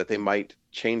 Yeah. That they might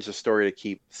change the story to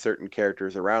keep certain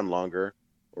characters around longer,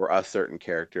 or a certain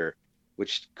character,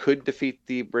 which could defeat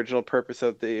the original purpose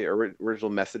of the original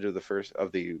message of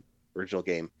the original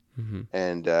game. Mm-hmm.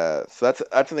 And so that's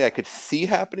something I could see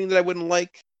happening that I wouldn't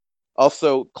like.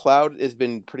 Also, Cloud has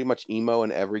been pretty much emo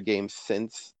in every game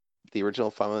since the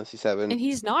original Final Fantasy VII. And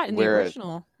he's not in the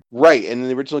original. Right, and in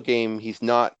the original game, he's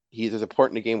not. There's a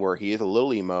point in the game where he is a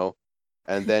little emo,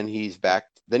 and then he's back.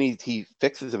 Then he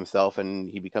fixes himself, and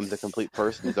he becomes a complete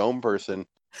person, his own person,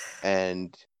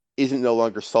 and isn't no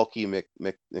longer sulky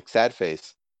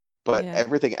McSadface. But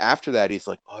everything after that, he's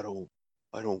like, I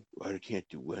can't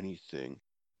do anything.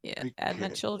 Yeah,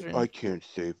 Advent Children. I can't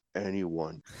save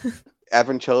anyone.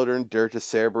 Advent Children, Dirge of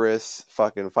Cerberus,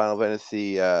 fucking Final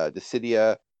Fantasy,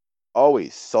 Dissidia,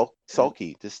 always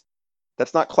sulky. Just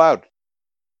that's not Cloud.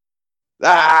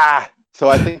 So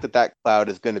I think that Cloud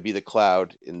is going to be the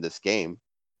Cloud in this game.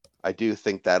 I do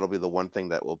think that'll be the one thing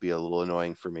that will be a little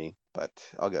annoying for me, but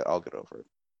I'll get over it.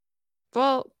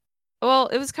 Well,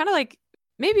 it was kind of like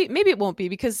maybe it won't be,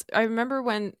 because I remember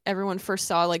when everyone first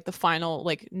saw like the final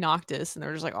like Noctis, and they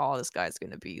were just like, "Oh, this guy's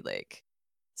gonna be like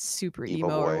super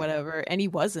emo or whatever," and he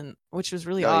wasn't, which was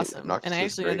really awesome. And I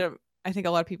actually I think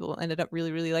a lot of people ended up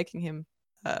really, really liking him.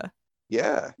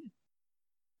 Yeah,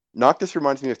 Noctis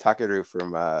reminds me of Takeru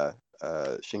from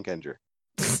Shinkenger.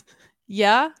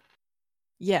 Yeah.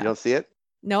 You don't see it?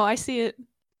 No, I see it.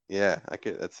 Yeah, I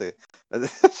could.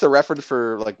 That's a reference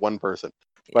for like one person.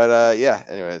 But yeah.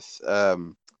 Anyways,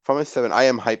 Final Fantasy 7. I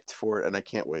am hyped for it, and I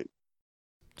can't wait.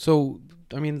 So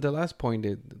I mean, the last point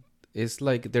is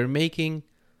like they're making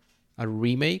a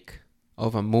remake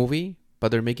of a movie,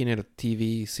 but they're making it a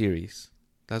TV series.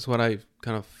 That's what I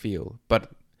kind of feel,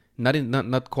 but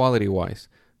not quality wise,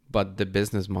 but the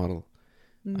business model.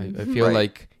 I feel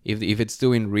like if it's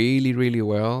doing really, really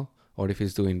well, or if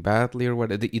it's doing badly or what,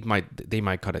 they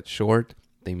might cut it short.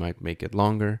 They might make it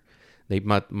longer. They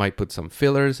might put some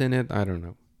fillers in it. I don't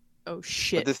know. Oh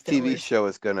shit! But this TV show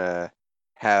is gonna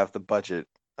have the budget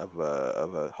of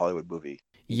a Hollywood movie.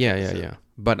 Yeah.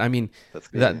 But I mean,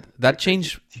 that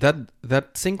change, that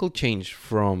single change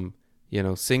from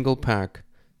single pack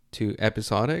to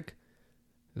episodic,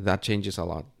 that changes a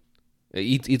lot.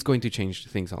 It's going to change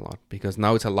things a lot, because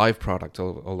now it's a live product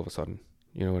all of a sudden.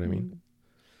 You know what I mean?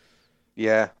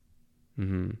 Yeah.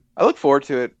 Mm-hmm. I look forward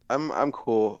to it. I'm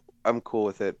cool. I'm cool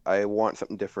with it. I want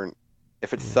something different.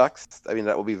 If it sucks, I mean,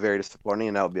 that will be very disappointing,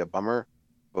 and that will be a bummer.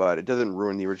 But it doesn't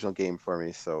ruin the original game for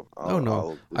me. So I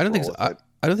don't think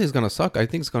it's gonna suck. I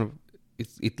think it's gonna.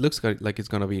 It looks like it's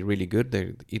gonna be really good.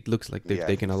 It looks like they've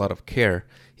taken a lot of care.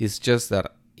 It's just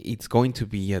that it's going to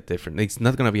be a different. It's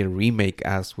not gonna be a remake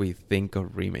as we think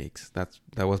of remakes. That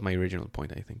was my original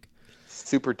point, I think.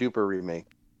 Super duper remake.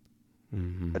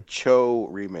 Mm-hmm. A Cho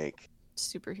remake.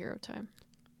 Superhero time.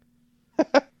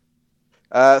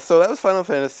 So that was Final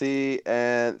Fantasy,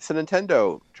 and so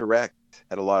Nintendo Direct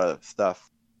had a lot of stuff,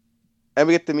 and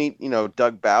we get to meet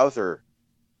Doug Bowser,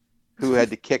 who had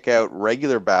to kick out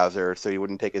regular Bowser so he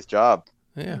wouldn't take his job.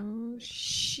 Yeah. Oh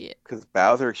shit! Because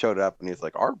Bowser showed up and he's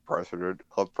like, "Our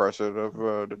club president of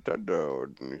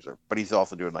Nintendo," and he's like, but he's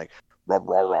also doing like rah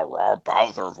rah rah rah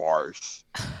Bowser voice.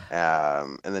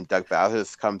 And then Doug Bowser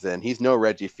comes in. He's no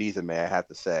Reggie Fils-Aimé, I have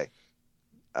to say.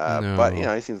 No. But he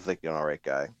seems like an alright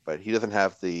guy. But he doesn't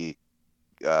have the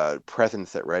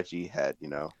presence that Reggie had.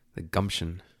 The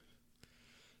gumption.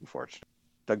 Unfortunately,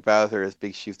 Doug Bowser has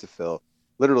big shoes to fill.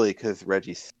 Literally, because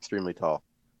Reggie's extremely tall.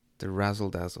 The razzle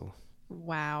dazzle.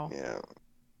 Wow. Yeah,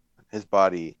 his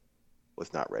body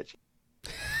was not Reggie.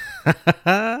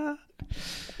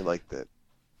 He liked it.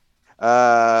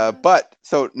 But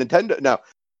so Nintendo now,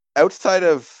 outside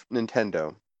of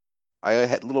Nintendo, I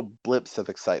had little blips of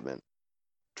excitement.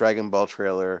 Dragon Ball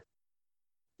trailer,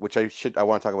 which I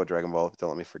want to talk about Dragon Ball. Don't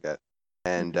let me forget.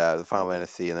 And the Final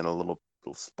Fantasy, and then a little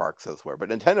sparks elsewhere. But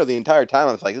Nintendo, the entire time,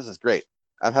 I was like, this is great.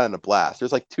 I'm having a blast.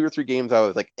 There's like 2 or 3 games I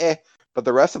was like, but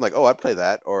the rest I'm like, oh, I'd play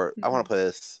that, or I want to play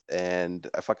this, and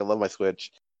I fucking love my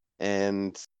Switch.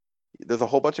 And there's a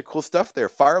whole bunch of cool stuff there.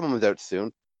 Fire Emblem's out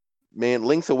soon. Man,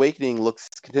 Link's Awakening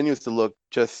continues to look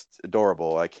just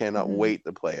adorable. I cannot wait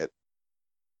to play it.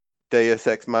 Deus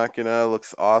Ex Machina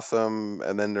looks awesome,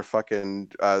 and then they're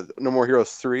fucking No More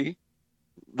Heroes 3.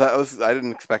 I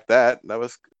didn't expect that. That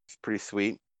was pretty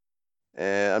sweet.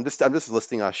 And I'm just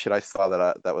listing off shit I saw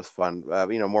that was fun.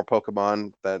 More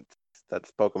Pokemon.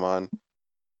 That's Pokemon.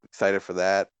 Excited for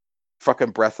that.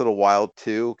 Fucking Breath of the Wild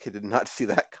 2. Did not see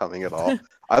that coming at all.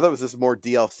 I thought it was just more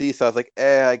DLC, so I was like,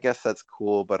 I guess that's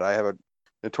cool, but I have a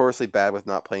notoriously bad with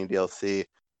not playing DLC.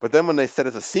 But then when they said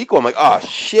it's a sequel, I'm like, oh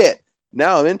shit!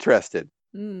 Now I'm interested.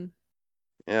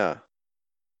 Yeah.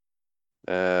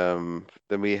 Then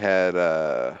we had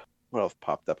what else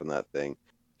popped up in that thing?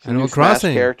 Animal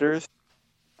Crossing characters.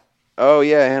 Oh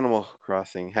yeah, Animal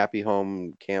Crossing. Happy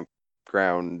Home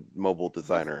Campground Mobile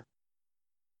Designer.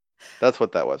 That's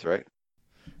what that was, right?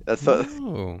 That's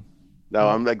no,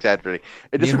 I'm exaggerating.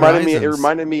 It just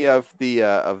reminded me of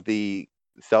the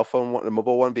cell phone one, the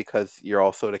mobile one, because you're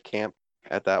also at a camp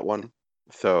at that one.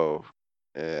 So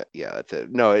yeah, that's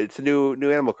it. No, it's a new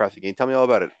Animal Crossing game. Tell me all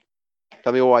about it.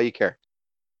 Tell me why you care.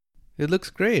 It looks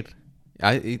great.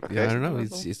 I don't know.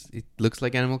 It looks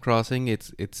like Animal Crossing.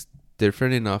 It's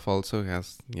different enough. Also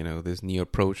has this new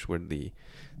approach with the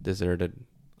deserted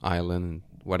island,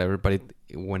 whatever. But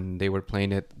when they were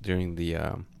playing it during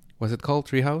the was it called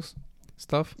Treehouse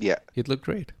stuff? Yeah. It looked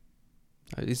great.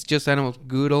 It's just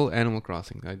good old Animal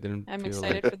Crossing. I didn't. I'm feel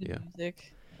excited like, for the yeah.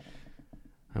 music.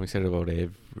 I'm excited about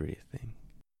everything.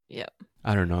 Yep.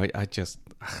 I don't know. I just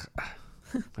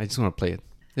want to play it.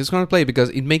 I just want to play it because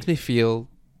it makes me feel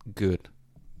good.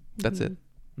 That's it.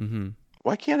 Mm-hmm.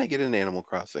 Why can't I get into Animal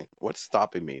Crossing? What's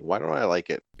stopping me? Why don't I like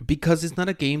it? Because it's not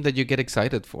a game that you get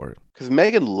excited for. Because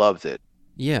Megan loves it,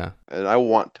 Yeah. and I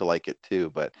want to like it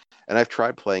too. And I've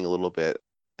tried playing a little bit,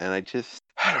 and I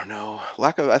don't know.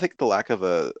 I think the lack of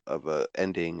a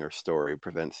ending or story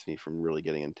prevents me from really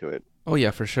getting into it. Oh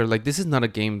yeah, for sure. Like this is not a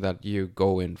game that you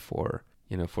go in for,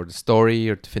 for the story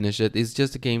or to finish it. It's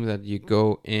just a game that you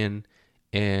go in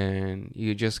and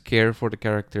you just care for the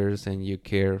characters and you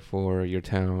care for your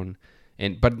town,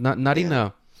 but not in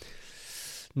a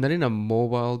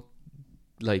mobile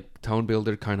like town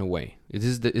builder kind of way.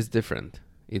 It's different.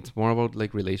 It's more about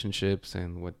like relationships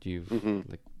and what you've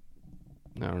like.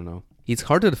 I don't know. It's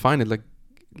hard to define it.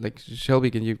 Like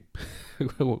Shelby, can you?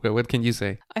 What can you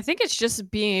say? I think it's just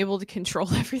being able to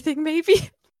control everything, maybe.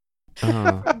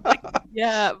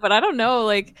 Yeah, but I don't know.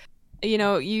 Like,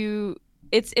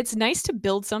 it's nice to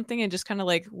build something and just kind of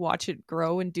like watch it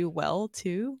grow and do well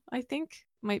too. I think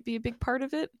might be a big part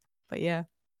of it. But yeah,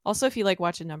 also if you like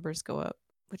watching numbers go up,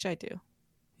 which I do.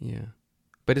 Yeah,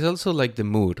 but it's also like the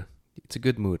mood. It's a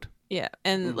good mood. Yeah,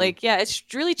 and it's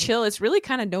really chill. It's really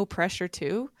kind of no pressure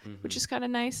too, which is kind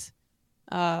of nice.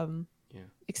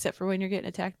 Except for when you're getting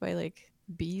attacked by like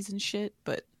bees and shit.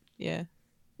 But yeah,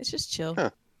 it's just chill. Huh.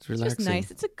 It's relaxing. It's just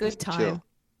nice. It's a good time.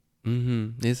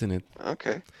 Isn't it?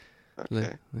 Okay.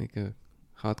 Like a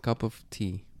hot cup of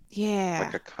tea. Yeah.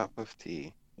 Like a cup of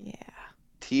tea. Yeah.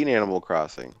 Tea and Animal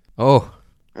Crossing. Oh.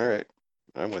 All right.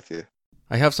 I'm with you.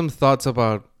 I have some thoughts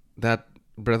about that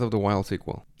Breath of the Wild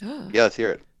sequel. Yeah, let's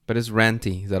hear it. But it's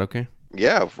ranty. Is that okay?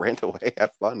 Yeah, rant away.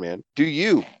 Have fun, man. Do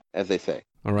you, as they say.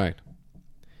 All right.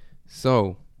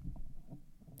 So,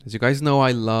 as you guys know,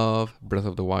 I love Breath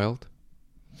of the Wild.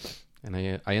 And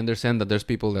I understand that there's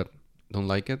people that don't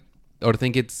like it or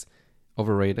think it's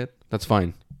overrated. That's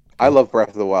fine. I love Breath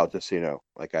of the Wild, just so you know.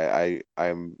 Like I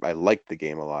liked the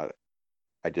game a lot.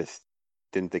 I just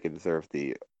didn't think it deserved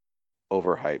the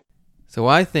overhype. So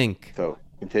I think. So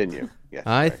continue. Yes.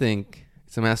 I think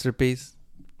it's a masterpiece.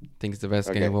 I think it's the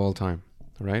best game of all time.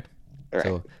 All right.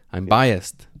 So I'm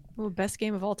biased. Well, best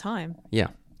game of all time. Yeah.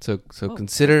 So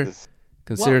consider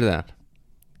that.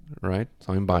 Right.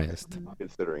 So I'm biased.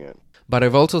 Considering it. But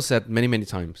I've also said many, many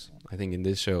times, I think in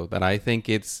this show, that I think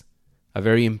it's a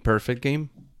very imperfect game.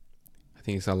 I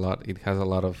think it has a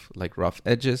lot of like rough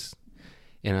edges,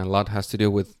 and a lot has to do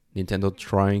with Nintendo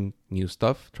trying new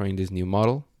stuff, trying this new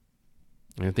model.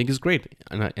 And I think it's great.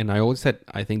 And I always said,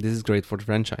 I think this is great for the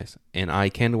franchise. And I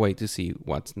can't wait to see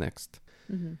what's next.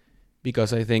 Mm-hmm.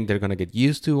 Because I think they're going to get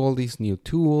used to all these new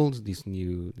tools, this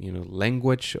new,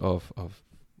 language of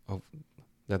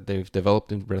that they've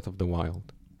developed in Breath of the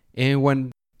Wild. And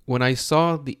when I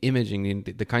saw the imaging in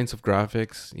the kinds of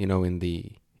graphics, in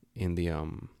the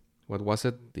what was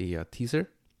it? The teaser,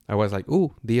 I was like,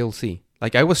 ooh, DLC.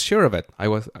 Like I was sure of it. I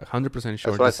was 100%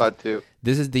 sure. That's what I thought too.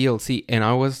 This is DLC, and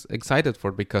I was excited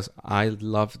for it because I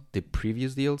loved the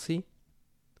previous DLC.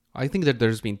 I think that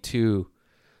there's been two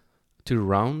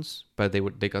rounds, but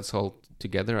they got sold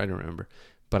together. I don't remember,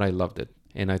 but I loved it,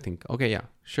 and I think okay, yeah,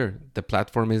 sure. The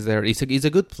platform is there. It's a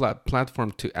good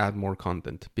platform to add more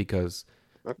content because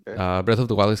Breath of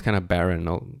the Wild is kind of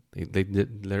barren.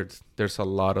 There's a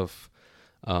lot of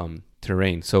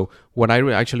terrain. So what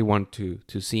I actually want to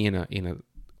see in a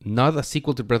not a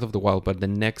sequel to Breath of the Wild, but the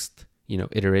next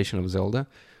iteration of Zelda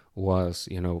was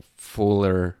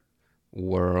fuller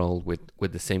world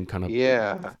with the same kind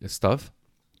of stuff.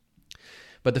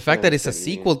 But the fact that it's a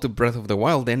sequel to Breath of the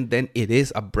Wild, then it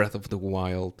is a Breath of the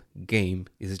Wild game.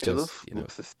 It's just it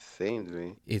looks the same to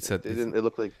me. It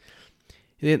looked like.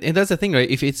 And that's the thing, right?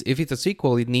 If it's a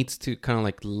sequel, it needs to kind of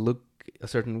like look a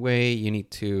certain way. You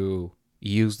need to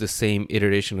use the same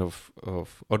iteration of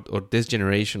or this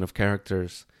generation of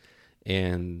characters,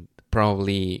 and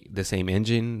probably the same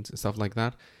engine, stuff like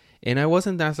that. And I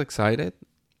wasn't as excited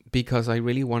because I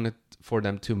really wanted for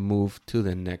them to move to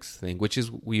the next thing, which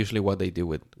is usually what they do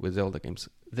with Zelda games.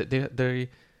 There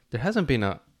hasn't been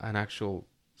an actual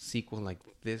sequel like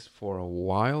this for a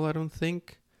while, I don't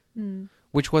think.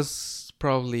 Which was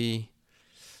probably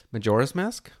Majora's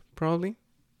Mask, probably.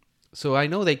 So I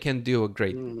know they can do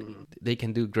great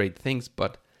things,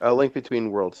 but A Link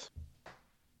Between Worlds.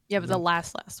 Yeah, but the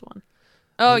last one.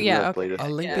 Oh yeah, okay. A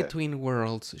Link Between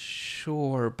Worlds,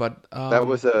 sure, but that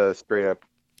was a straight up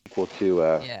sequel to.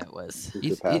 Yeah, it was.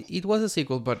 It was a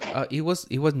sequel, but it was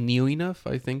new enough,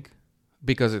 I think.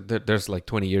 because there's like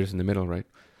 20 years in the middle, right?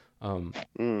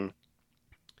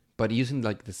 But using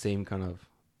like the same kind of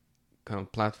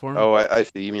platform. Oh, I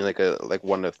see. You mean like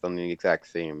one of something the exact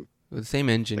same? The same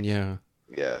engine, yeah.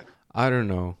 Yeah. I don't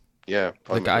know. Yeah.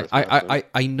 Like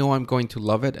I know I'm going to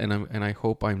love it, and I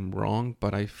hope I'm wrong,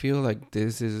 but I feel like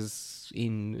this is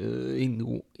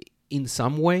in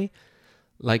some way,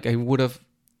 like I would have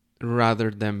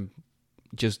rather them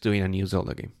just doing a new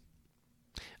Zelda game.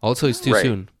 Also, it's too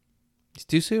soon. It's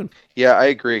too soon. Yeah, I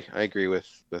agree. I agree with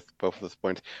both of those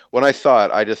points. When I saw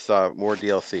it, I just saw more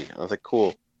DLC. I was like,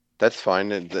 cool, that's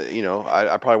fine. And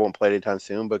I probably won't play it anytime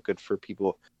soon, but good for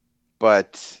people.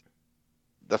 But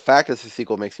the fact it's a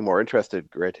sequel makes me more interested,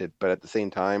 granted. But at the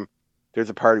same time, there's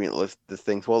a part of me that looks this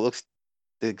thing. Well, it looks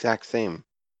the exact same,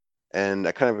 and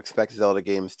I kind of expect Zelda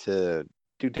games to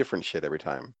do different shit every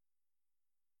time.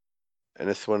 And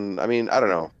this one, I mean, I don't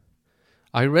know.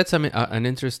 I read an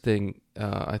interesting,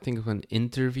 I think, an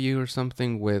interview or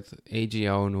something with Eiji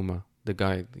Aonuma, the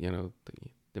guy,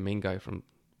 the main guy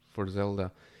for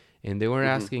Zelda, and they were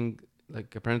asking,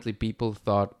 like, apparently people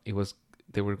thought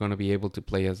they were going to be able to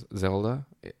play as Zelda,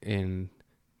 and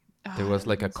there was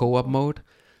like a co-op mode.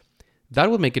 That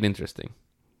would make it interesting,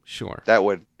 sure. That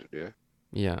would, yeah.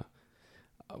 Yeah.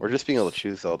 Or just being able to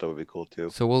choose Zelda would be cool too.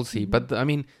 So we'll see, but I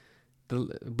mean,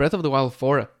 the Breath of the Wild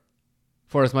 4.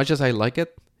 For as much as I like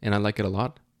it, and I like it a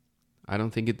lot, I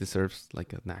don't think it deserves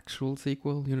like an actual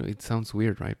sequel. It sounds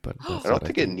weird, right? But I don't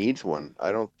think it needs one.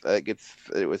 I don't.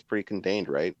 It was pretty contained,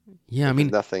 right? Yeah, I mean,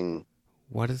 nothing.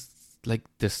 What is like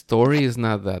the story is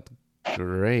not that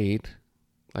great.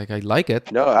 Like I like it.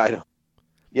 No, I don't.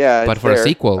 Yeah, but for a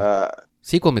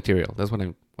sequel material, that's what I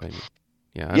mean.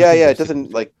 Yeah. It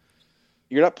doesn't like.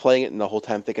 You're not playing it and the whole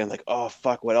time thinking like, oh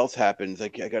fuck, what else happens?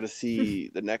 Like I got to see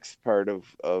the next part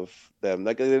of them.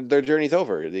 Like their journey's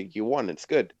over. You won. It's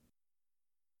good.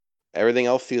 Everything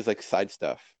else feels like side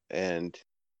stuff, and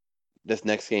this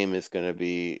next game is going to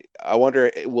be. I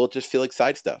wonder, will it just feel like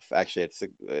side stuff? Actually,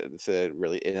 it's a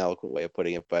really ineloquent way of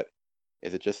putting it, but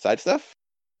is it just side stuff?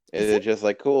 Is it just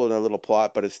like cool in a little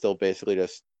plot, but it's still basically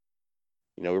just,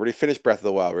 we already finished Breath of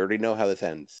the Wild. We already know how this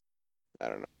ends. I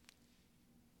don't know.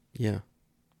 Yeah.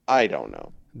 I don't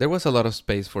know. There was a lot of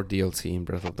space for DLC in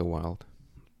Breath of the Wild,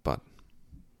 but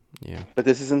yeah. But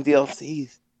this isn't DLC,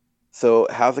 so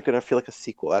how's it gonna feel like a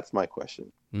sequel? That's my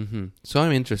question. So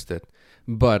I'm interested,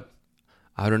 but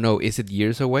I don't know. Is it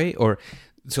years away or?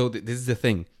 So this is the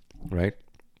thing, right?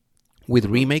 With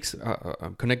remakes,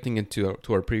 I'm connecting it to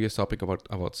our previous topic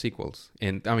about sequels,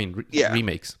 and I mean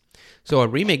remakes. So a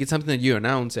remake is something that you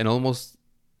announce and almost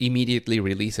immediately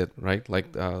release it, right?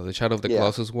 Like the Shadow of the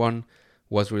Colossus one.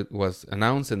 Was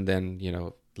announced and then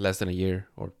less than a year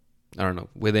or I don't know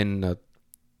within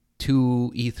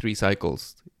 2 E3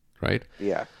 cycles, right?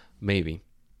 Yeah, maybe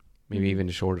even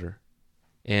shorter.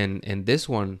 And this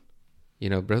one,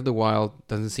 Breath of the Wild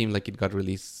doesn't seem like it got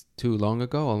released too long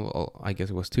ago. I guess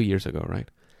it was 2 years ago,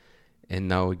 right? And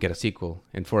now we get a sequel.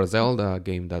 And for a Zelda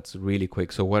game, that's really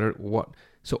quick. So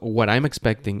what I'm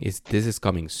expecting is this is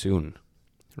coming soon,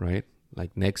 right?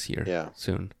 Like next year,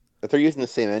 soon. If they're using the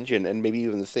same engine and maybe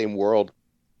even the same world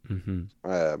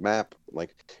map,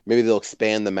 like maybe they'll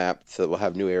expand the map so that we'll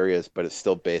have new areas, but it's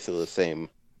still basically the same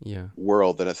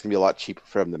world, then it's gonna be a lot cheaper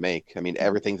for them to make. I mean,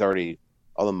 everything's already,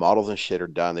 all the models and shit are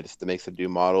done. They just make some new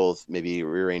models, maybe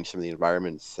rearrange some of the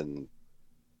environments, and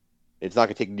it's not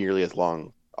gonna take nearly as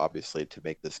long, obviously, to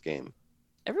make this game.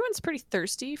 Everyone's pretty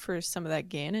thirsty for some of that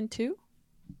Ganon too.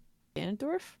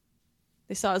 Ganondorf.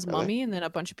 They saw his mummy, and then a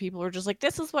bunch of people were just like,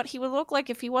 this is what he would look like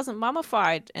if he wasn't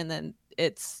mummified. And then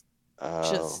it's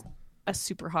just a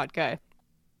super hot guy.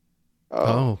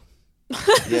 Oh.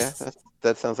 Yeah,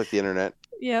 that sounds like the internet.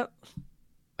 Yep.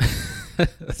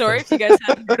 Sorry if you guys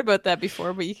haven't heard about that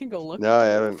before, but you can go look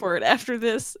for it after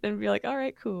this and be like, all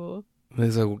right, cool. This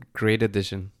is a great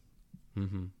addition.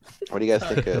 What do you guys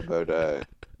think about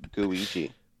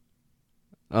Gooigi?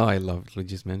 Oh, I love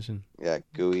Luigi's Mansion. Yeah,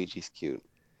 Gooigi's cute.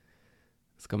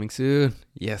 It's coming soon.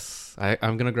 Yes.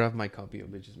 I'm going to grab my copy of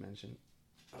Luigi's Mansion.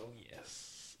 Oh,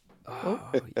 yes. Oh,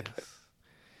 yes.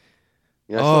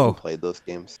 I haven't played those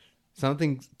games.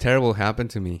 Something terrible happened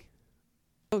to me.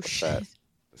 Oh, shit.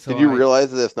 So did you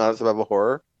realize that it's not a survival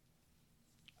horror?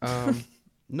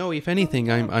 No, if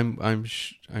anything,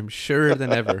 I'm sure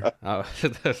than ever.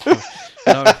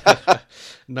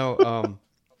 No,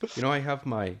 I have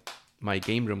my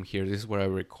game room here. This is where I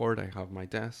record. I have my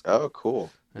desk. Oh, cool.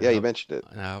 You mentioned it.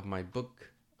 I have my book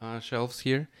shelves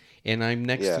here, and I'm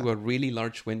next to a really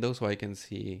large window, so I can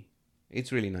see.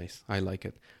 It's really nice. I like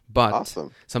it. But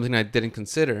something I didn't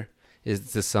consider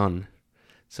is the sun.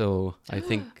 So I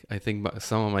think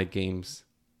some of my games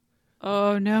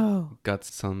Oh no. got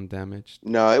sun damaged.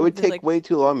 No, it would They're take like, way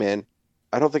too long, man.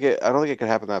 I don't think it could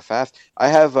happen that fast. I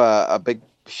have a big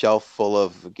shelf full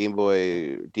of Game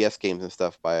Boy DS games and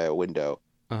stuff by a window.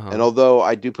 And Uh-huh. although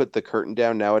I do put the curtain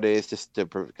down nowadays just to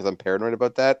because I'm paranoid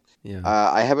about that, Yeah.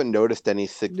 I haven't noticed any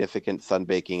significant sun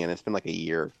baking, and it's been like a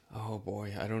year. Oh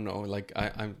boy, I don't know. Like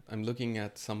I'm looking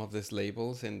at some of these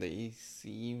labels and they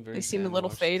seem very they seem a tan little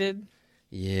washed. faded.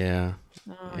 Yeah,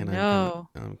 Oh and no.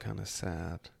 I'm kind of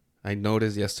sad. I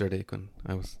noticed yesterday when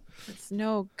I was. It's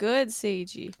no good,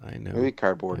 Seiji. I know. Maybe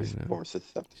cardboard I is know. more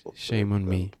susceptible. Shame on than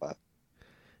me. plastic.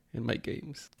 In my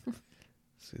games.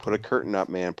 Put a curtain up,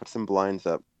 man. Put some blinds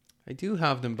up. I do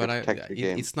have them, but Protect your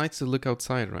game. it's nice to look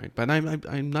outside, right? But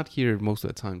I'm not here most of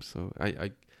the time, so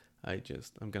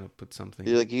I'm gonna put something.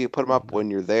 You put them up when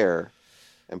you're there,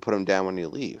 and put them down when you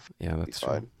leave. Yeah, Be that's true.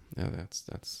 fine. Yeah,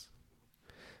 that's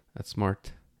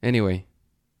smart. Anyway,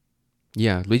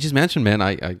 yeah, Luigi's Mansion, man,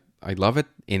 I love it,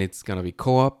 and it's gonna be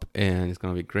co-op, and it's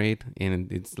gonna be great,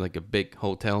 and it's like a big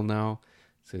hotel now,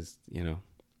 so it's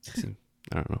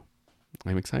I don't know,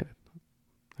 I'm excited.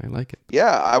 I like it.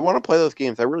 Yeah, I want to play those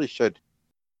games. I really should.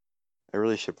 I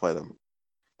really should play them.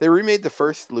 They remade the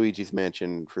first Luigi's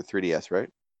Mansion for 3DS, right?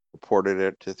 Ported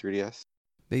it to 3DS.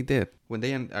 They did. When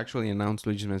they actually announced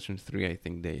Luigi's Mansion 3, I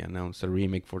think they announced a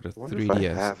remake for the I wonder 3DS.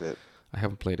 if I have it. I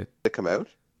haven't played it. Did it come out?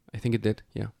 I think it did,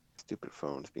 yeah. Stupid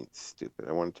phone's being stupid.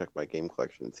 I want to check my game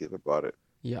collection and see if I bought it.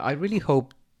 Yeah, I really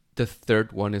hope the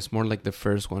third one is more like the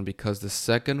first one, because the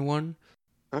second one...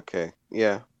 Okay,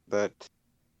 yeah, but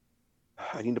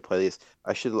I need to play these.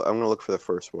 I'm gonna look for the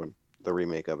first one, the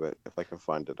remake of it. If I can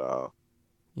find it, I'll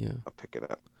pick it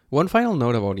up. One final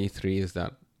note about E3 is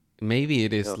that maybe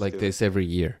it is Let's like do this every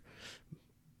year,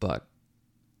 but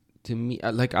to me,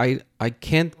 like I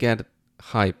can't get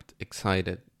hyped,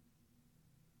 excited.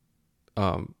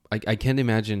 I can't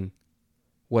imagine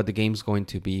what the game's going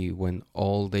to be when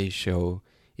all they show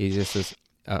is just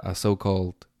a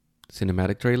so-called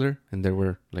cinematic trailer, and there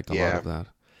were like a lot of that.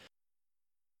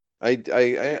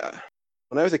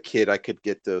 When I was a kid, I could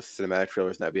get those cinematic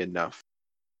trailers and that'd be enough.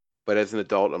 But as an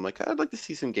adult, I'm like, I'd like to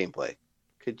see some gameplay.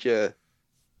 Could you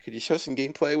show some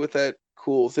gameplay with that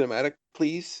cool cinematic,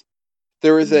 please?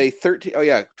 There was a 13. Oh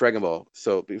yeah, Dragon Ball.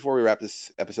 So before we wrap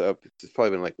this episode up, it's probably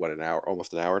been like what, an hour,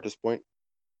 almost an hour at this point.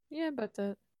 Yeah, about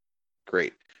that.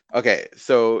 Great. Okay,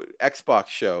 so Xbox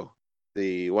show.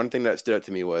 The one thing that stood out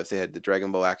to me was they had the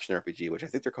Dragon Ball Action RPG, which I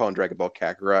think they're calling Dragon Ball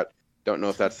Kakarot. Don't know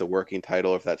if that's the working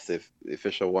title or if that's the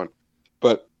official one,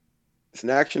 but it's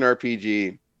an action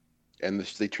RPG, and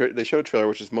they showed a trailer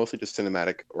which is mostly just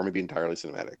cinematic or maybe entirely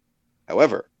cinematic.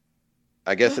 However,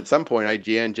 I guess at some point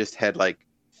IGN just had like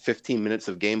 15 minutes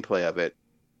of gameplay of it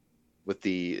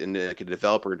in like a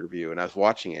developer interview, and I was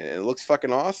watching it, and it looks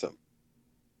fucking awesome.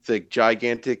 It's like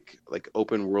gigantic, like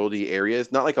open worldy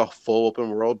areas, not like a full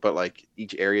open world, but like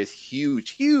each area is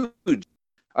huge.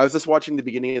 I was just watching the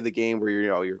beginning of the game where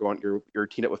you're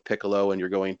teamed up with Piccolo and you're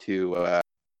going to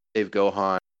save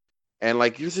Gohan, and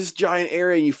like there's this giant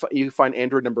area. And you find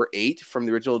Android number 8 from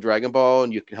the original Dragon Ball,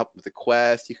 and you can help with the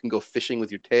quest. You can go fishing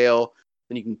with your tail,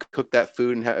 then you can cook that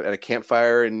food and have it at a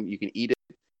campfire, and you can eat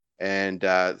it. And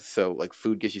so like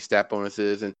food gives you stat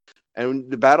bonuses, and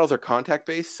the battles are contact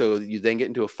based. So you then get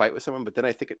into a fight with someone, but then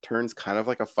I think it turns kind of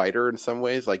like a fighter in some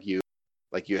ways. Like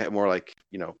you have more like,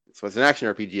 so it's an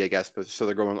action RPG, I guess, but so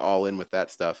they're going all in with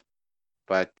that stuff.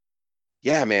 But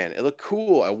yeah, man, it looked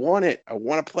cool. I want it. I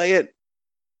want to play it.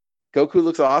 Goku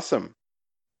looks awesome.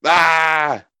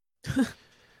 Ah!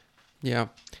 Yeah.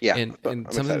 And I'm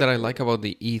something that I like about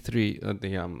the E3,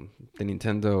 the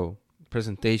Nintendo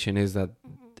presentation, is that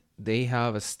they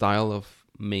have a style of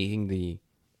making the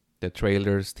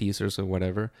trailers, teasers, or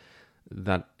whatever,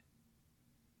 that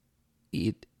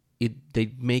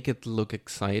they make it look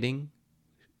exciting,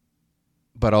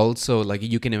 but also like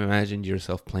you can imagine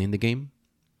yourself playing the game,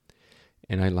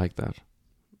 and I like that,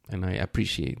 and I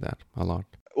appreciate that a lot.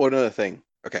 One other thing.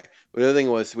 Okay. One other thing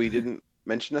was we didn't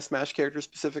mention a Smash character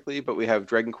specifically, but we have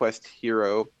Dragon Quest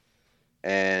Hero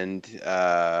and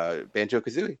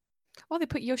Banjo-Kazooie. Oh, they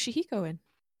put Yoshihiko in.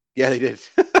 Yeah, they did.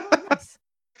 Nice.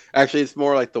 Actually, it's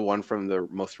more like the one from the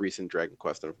most recent Dragon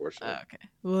Quest, unfortunately. Okay.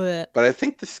 Blech. But I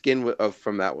think the skin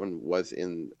from that one was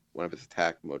in one of its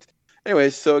attack modes.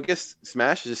 Anyways, so I guess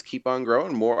Smash just keep on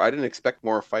growing more. I didn't expect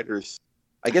more fighters.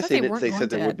 I guess they said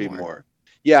there would be more.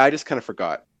 Yeah, I just kind of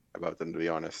forgot about them, to be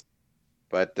honest.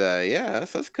 But yeah,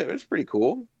 that's good. It's pretty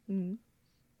cool. Mm-hmm.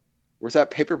 Where's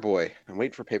that Paperboy? I'm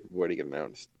waiting for Paperboy to get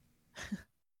announced.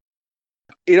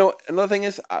 Another thing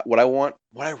is what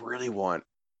I really want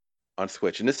on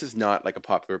Switch, and this is not like a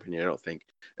popular opinion, I don't think,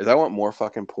 is I want more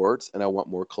fucking ports and I want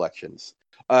more collections.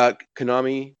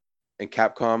 Konami and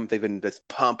Capcom, they've been just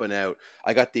pumping out.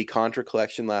 I got the Contra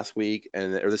collection last week,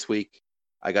 or this week.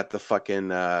 I got the fucking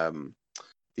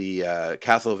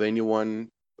Castlevania one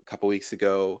a couple weeks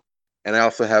ago, and I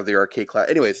also have the arcade class.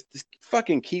 Anyways, just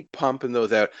fucking keep pumping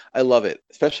those out. I love it,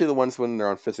 especially the ones when they're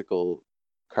on physical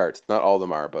carts. Not all of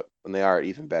them are, but when they are,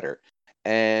 even better.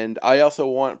 And I also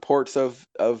want ports of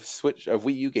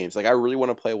Wii U games. Like I really want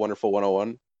to play Wonderful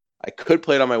 101. I could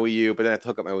play it on my Wii U, but then I have to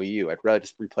hook up my Wii U. I'd rather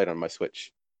just replay it on my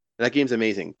Switch. And that game's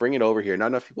amazing. Bring it over here. Not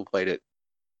enough people played it.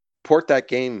 Port that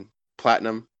game,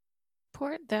 Platinum.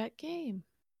 Port that game.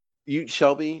 You,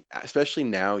 Shelby, especially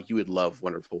now, you would love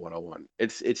Wonderful 101.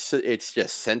 It's just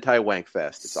Sentai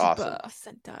Wankfest. It's awesome.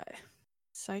 Sentai.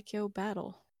 Psycho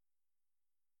Battle.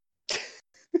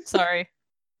 Sorry.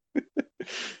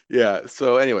 Yeah.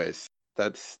 So, anyways,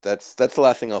 that's the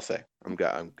last thing I'll say. I'm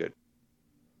good.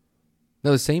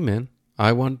 No, same, man.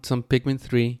 I want some Pikmin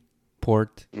 3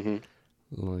 port. Mm-hmm.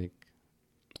 Like,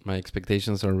 my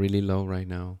expectations are really low right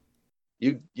now.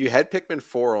 You had Pikmin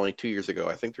 4 only 2 years ago.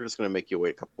 I think they're just going to make you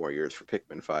wait a couple more years for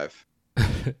Pikmin 5.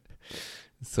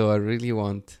 So I really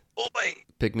want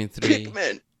Pikmin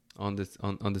 3 on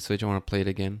the Switch. I want to play it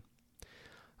again.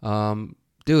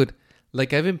 Dude,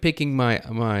 like I've been picking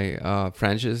my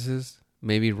franchises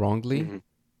maybe wrongly.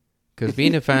 Because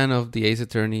being a fan of the Ace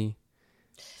Attorney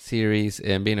series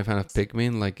and being a fan of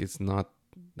Pikmin, like it's not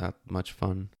that much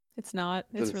fun. It's not.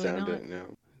 It's really not.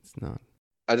 It's not.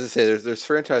 I just say there's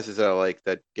franchises that I like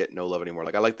that get no love anymore.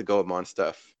 Like I like the Goemon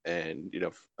stuff, and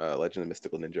Legend of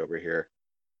Mystical Ninja over here.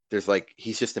 There's like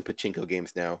he's just in pachinko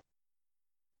games now,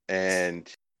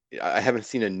 and I haven't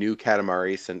seen a new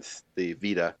Katamari since the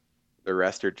Vita. The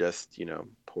rest are just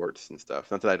ports and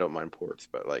stuff. Not that I don't mind ports,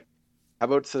 but like, how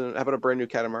about a brand new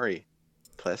Katamari,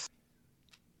 plus?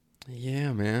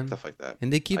 Yeah, man. Stuff like that.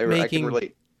 And they keep I can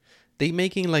relate. They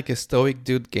making like a Stoic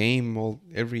Dude game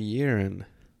every year, and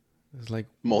it's like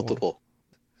multiple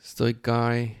Stoic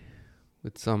guy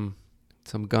with some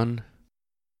gun.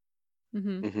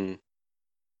 Mm-hmm.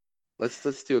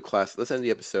 Let's do a class. Let's end the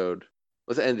episode.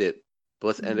 Let's end it, but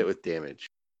let's end it with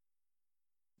damage.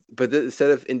 But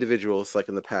instead of individuals like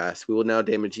in the past, we will now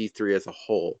damage E3 as a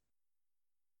whole.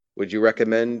 Would you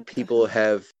recommend people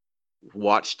have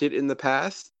watched it in the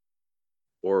past,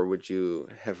 or would you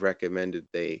have recommended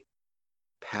they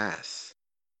pass?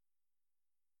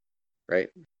 Right,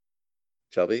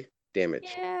 Shelby? Damage.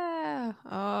 Yeah.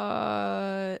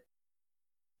 I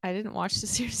didn't watch the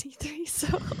Series E3, so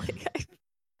like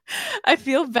I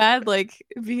feel bad like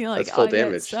being like, that's full yeah,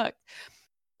 damage. It sucked.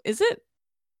 Is it?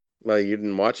 Well, you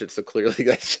didn't watch it, so clearly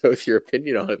that shows your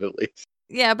opinion on it at least.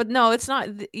 Yeah, but no, it's not.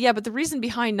 Yeah, but the reason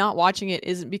behind not watching it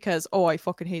isn't because I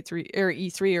fucking hate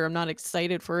E3 or I'm not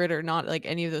excited for it or not like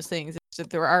any of those things. It's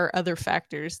that there are other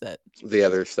factors that the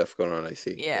other stuff going on. I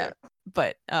see. Yeah.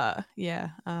 But I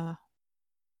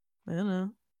don't know.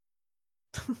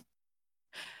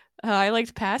 I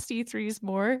liked past E3s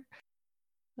more.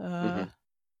 I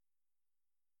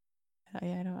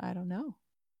don't know.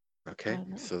 Okay,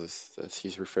 so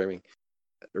she's refraining.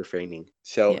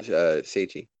 So,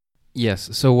 Seiji.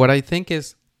 Yes. So what I think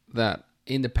is that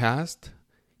in the past,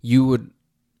 you would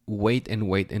wait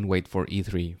for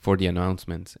E3 for the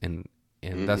announcements, and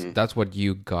that's what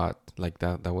you got. Like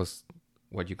that was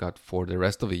what you got for the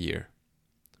rest of the year,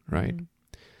 right?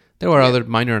 There were other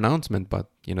minor announcements,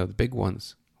 but the big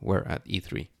ones were at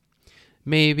E3.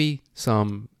 Maybe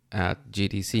some at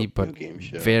GDC, but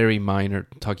very minor.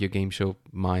 Tokyo Game Show,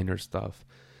 minor stuff.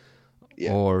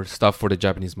 Yeah. Or stuff for the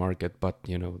Japanese market, but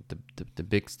the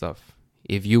big stuff.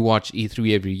 If you watch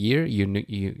E3 every year, you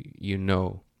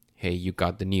know, hey, you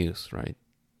got the news, right?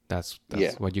 That's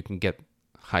what you can get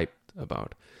hyped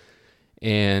about.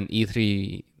 And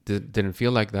E3 didn't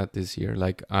feel like that this year.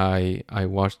 Like I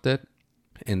watched it,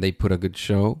 and they put a good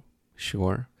show,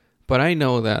 sure, but I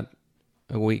know that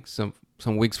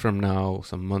some weeks from now,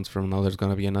 some months from now, there's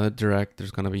gonna be another direct.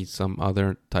 There's gonna be some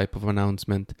other type of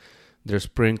announcement. They're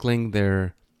sprinkling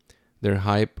their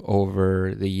hype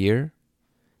over the year,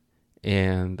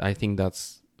 and I think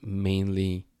that's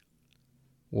mainly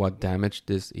what damaged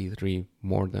this E3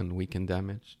 more than we can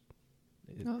damage.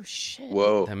 Oh shit!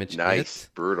 Whoa, nice,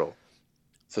 brutal.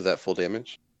 So that full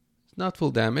damage? It's not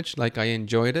full damage. Like I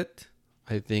enjoyed it.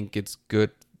 I think it's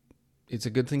good. It's a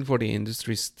good thing for the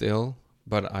industry still,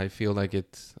 but I feel like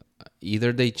it's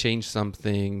either they change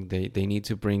something. They need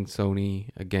to bring Sony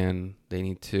again. They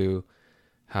need to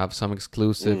have some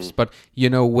exclusives. But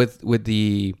with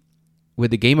the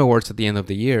Game Awards at the end of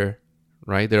the year,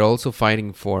 right? They're also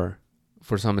fighting for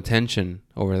some attention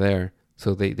over there.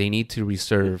 So they need to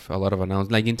reserve a lot of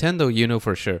announcements. Like Nintendo, you know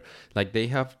for sure. Like they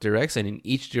have directs, and in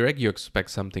each direct you expect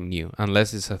something new,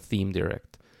 unless it's a theme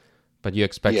direct. But you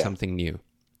expect something new.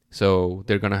 So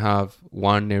they're gonna have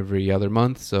one every other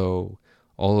month. So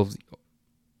all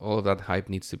of that hype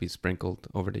needs to be sprinkled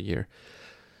over the year.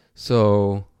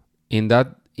 So in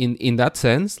that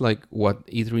sense, like what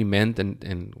E3 meant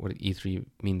and what E3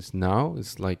 means now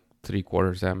is like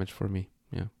 3/4 damage for me.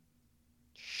 Yeah.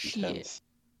 Shit.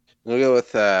 We'll go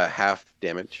with half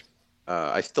damage.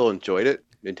 I still enjoyed it.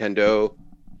 Nintendo,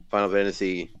 Final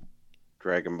Fantasy,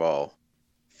 Dragon Ball,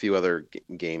 a few other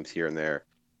games here and there.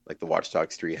 Like the Watch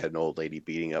Dogs 3 had an old lady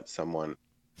beating up someone.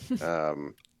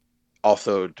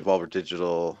 Also, Devolver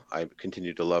Digital, I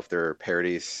continue to love their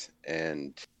parodies.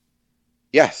 And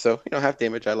yeah, so, half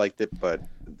damage, I liked it. But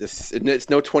it's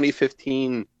no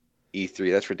 2015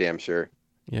 E3, that's for damn sure.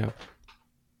 Yeah.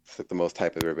 It's like the most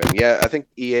hype I've ever been. Yeah, I think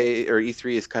EA or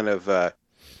E3 is kind of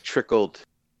trickled.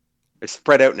 It's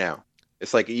spread out now.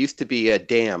 It's like it used to be a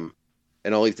dam,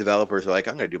 and all these developers are like,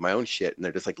 I'm going to do my own shit. And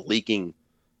they're just like leaking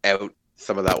out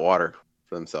some of that water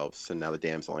for themselves. And now the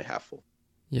dam's only half full.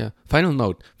 Yeah. Final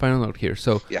note here.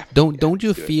 So yeah, don't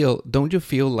you feel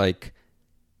like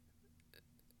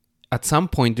at some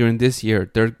point during this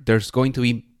year there's going to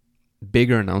be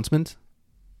bigger announcements?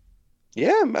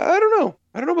 Yeah, I don't know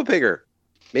about bigger.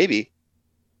 Maybe.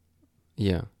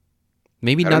 Yeah.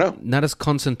 Maybe not as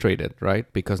concentrated,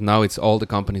 right? Because now it's all the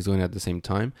companies doing it at the same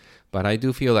time. But I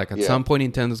do feel like at some point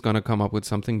Nintendo's going to come up with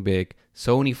something big.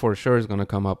 Sony for sure is going to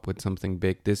come up with something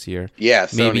big this year. Yeah,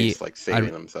 maybe Sony's like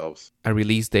saving themselves. A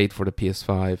release date for the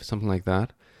PS5, something like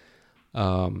that.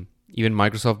 Even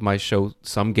Microsoft might show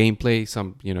some gameplay,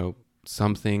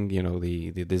 something,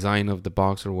 the design of the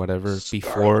box or whatever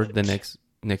before the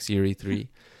next year E3.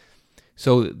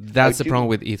 So that's the problem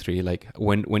with E3. Like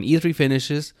when E3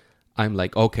 finishes, I'm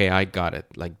like, okay, I got it.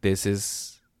 Like this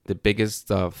is the biggest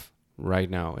stuff right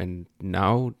now. And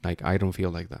now, like I don't feel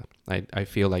like that. I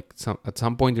feel like at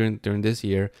some point during this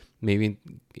year, maybe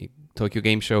Tokyo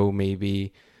Game Show,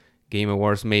 maybe Game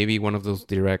Awards, maybe one of those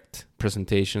direct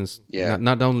presentations. Yeah.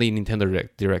 Not only Nintendo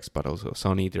directs, but also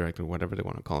Sony Direct or whatever they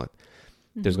want to call it.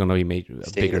 Mm-hmm. There's gonna be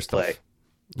bigger stuff. Play.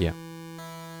 Yeah.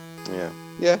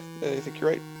 Yeah. I think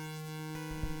you're right.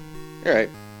 All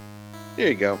right, there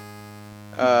you go.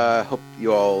 Hope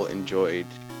you all enjoyed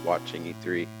watching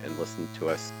E3 and listened to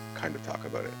us kind of talk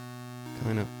about it.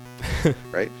 Kind of.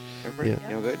 Right? Everybody,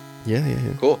 good?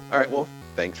 Yeah. Cool. All right, well,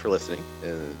 thanks for listening.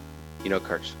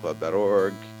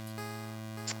 cartridgeclub.org.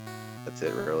 That's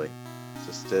it, really. It's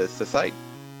just it's a site.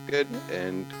 Good.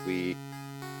 And we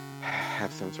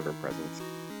have some sort of presence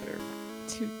there.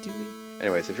 Do we?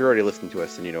 Anyways, if you're already listening to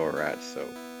us, then you know where we're at, so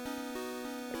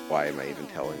why am I even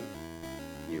telling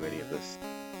you any of this?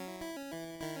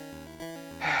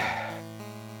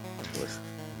 This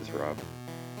is Rob.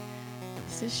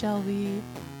 This is Shelby.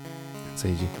 It's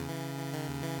AG.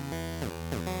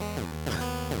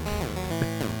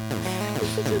 It's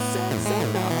such a sad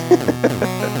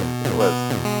send-off.